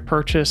your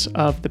purchase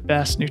of the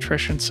best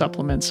nutrition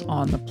supplements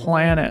on the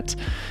planet.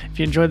 If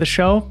you enjoy the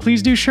show,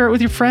 please do share it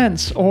with your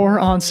friends or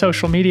on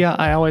social media.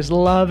 I always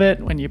love it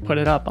when you put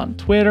it up on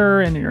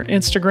Twitter and your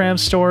Instagram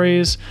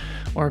stories.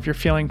 Or if you're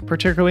feeling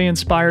particularly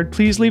inspired,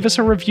 please leave us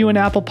a review in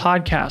Apple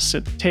Podcasts.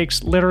 It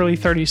takes literally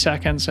 30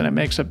 seconds and it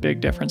makes a big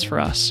difference for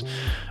us.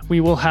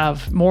 We will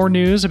have more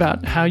news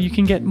about how you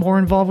can get more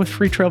involved with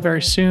Free Trail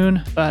very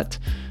soon, but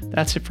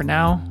that's it for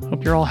now.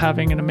 Hope you're all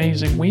having an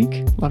amazing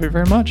week. Love you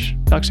very much.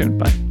 Talk soon.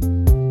 Bye.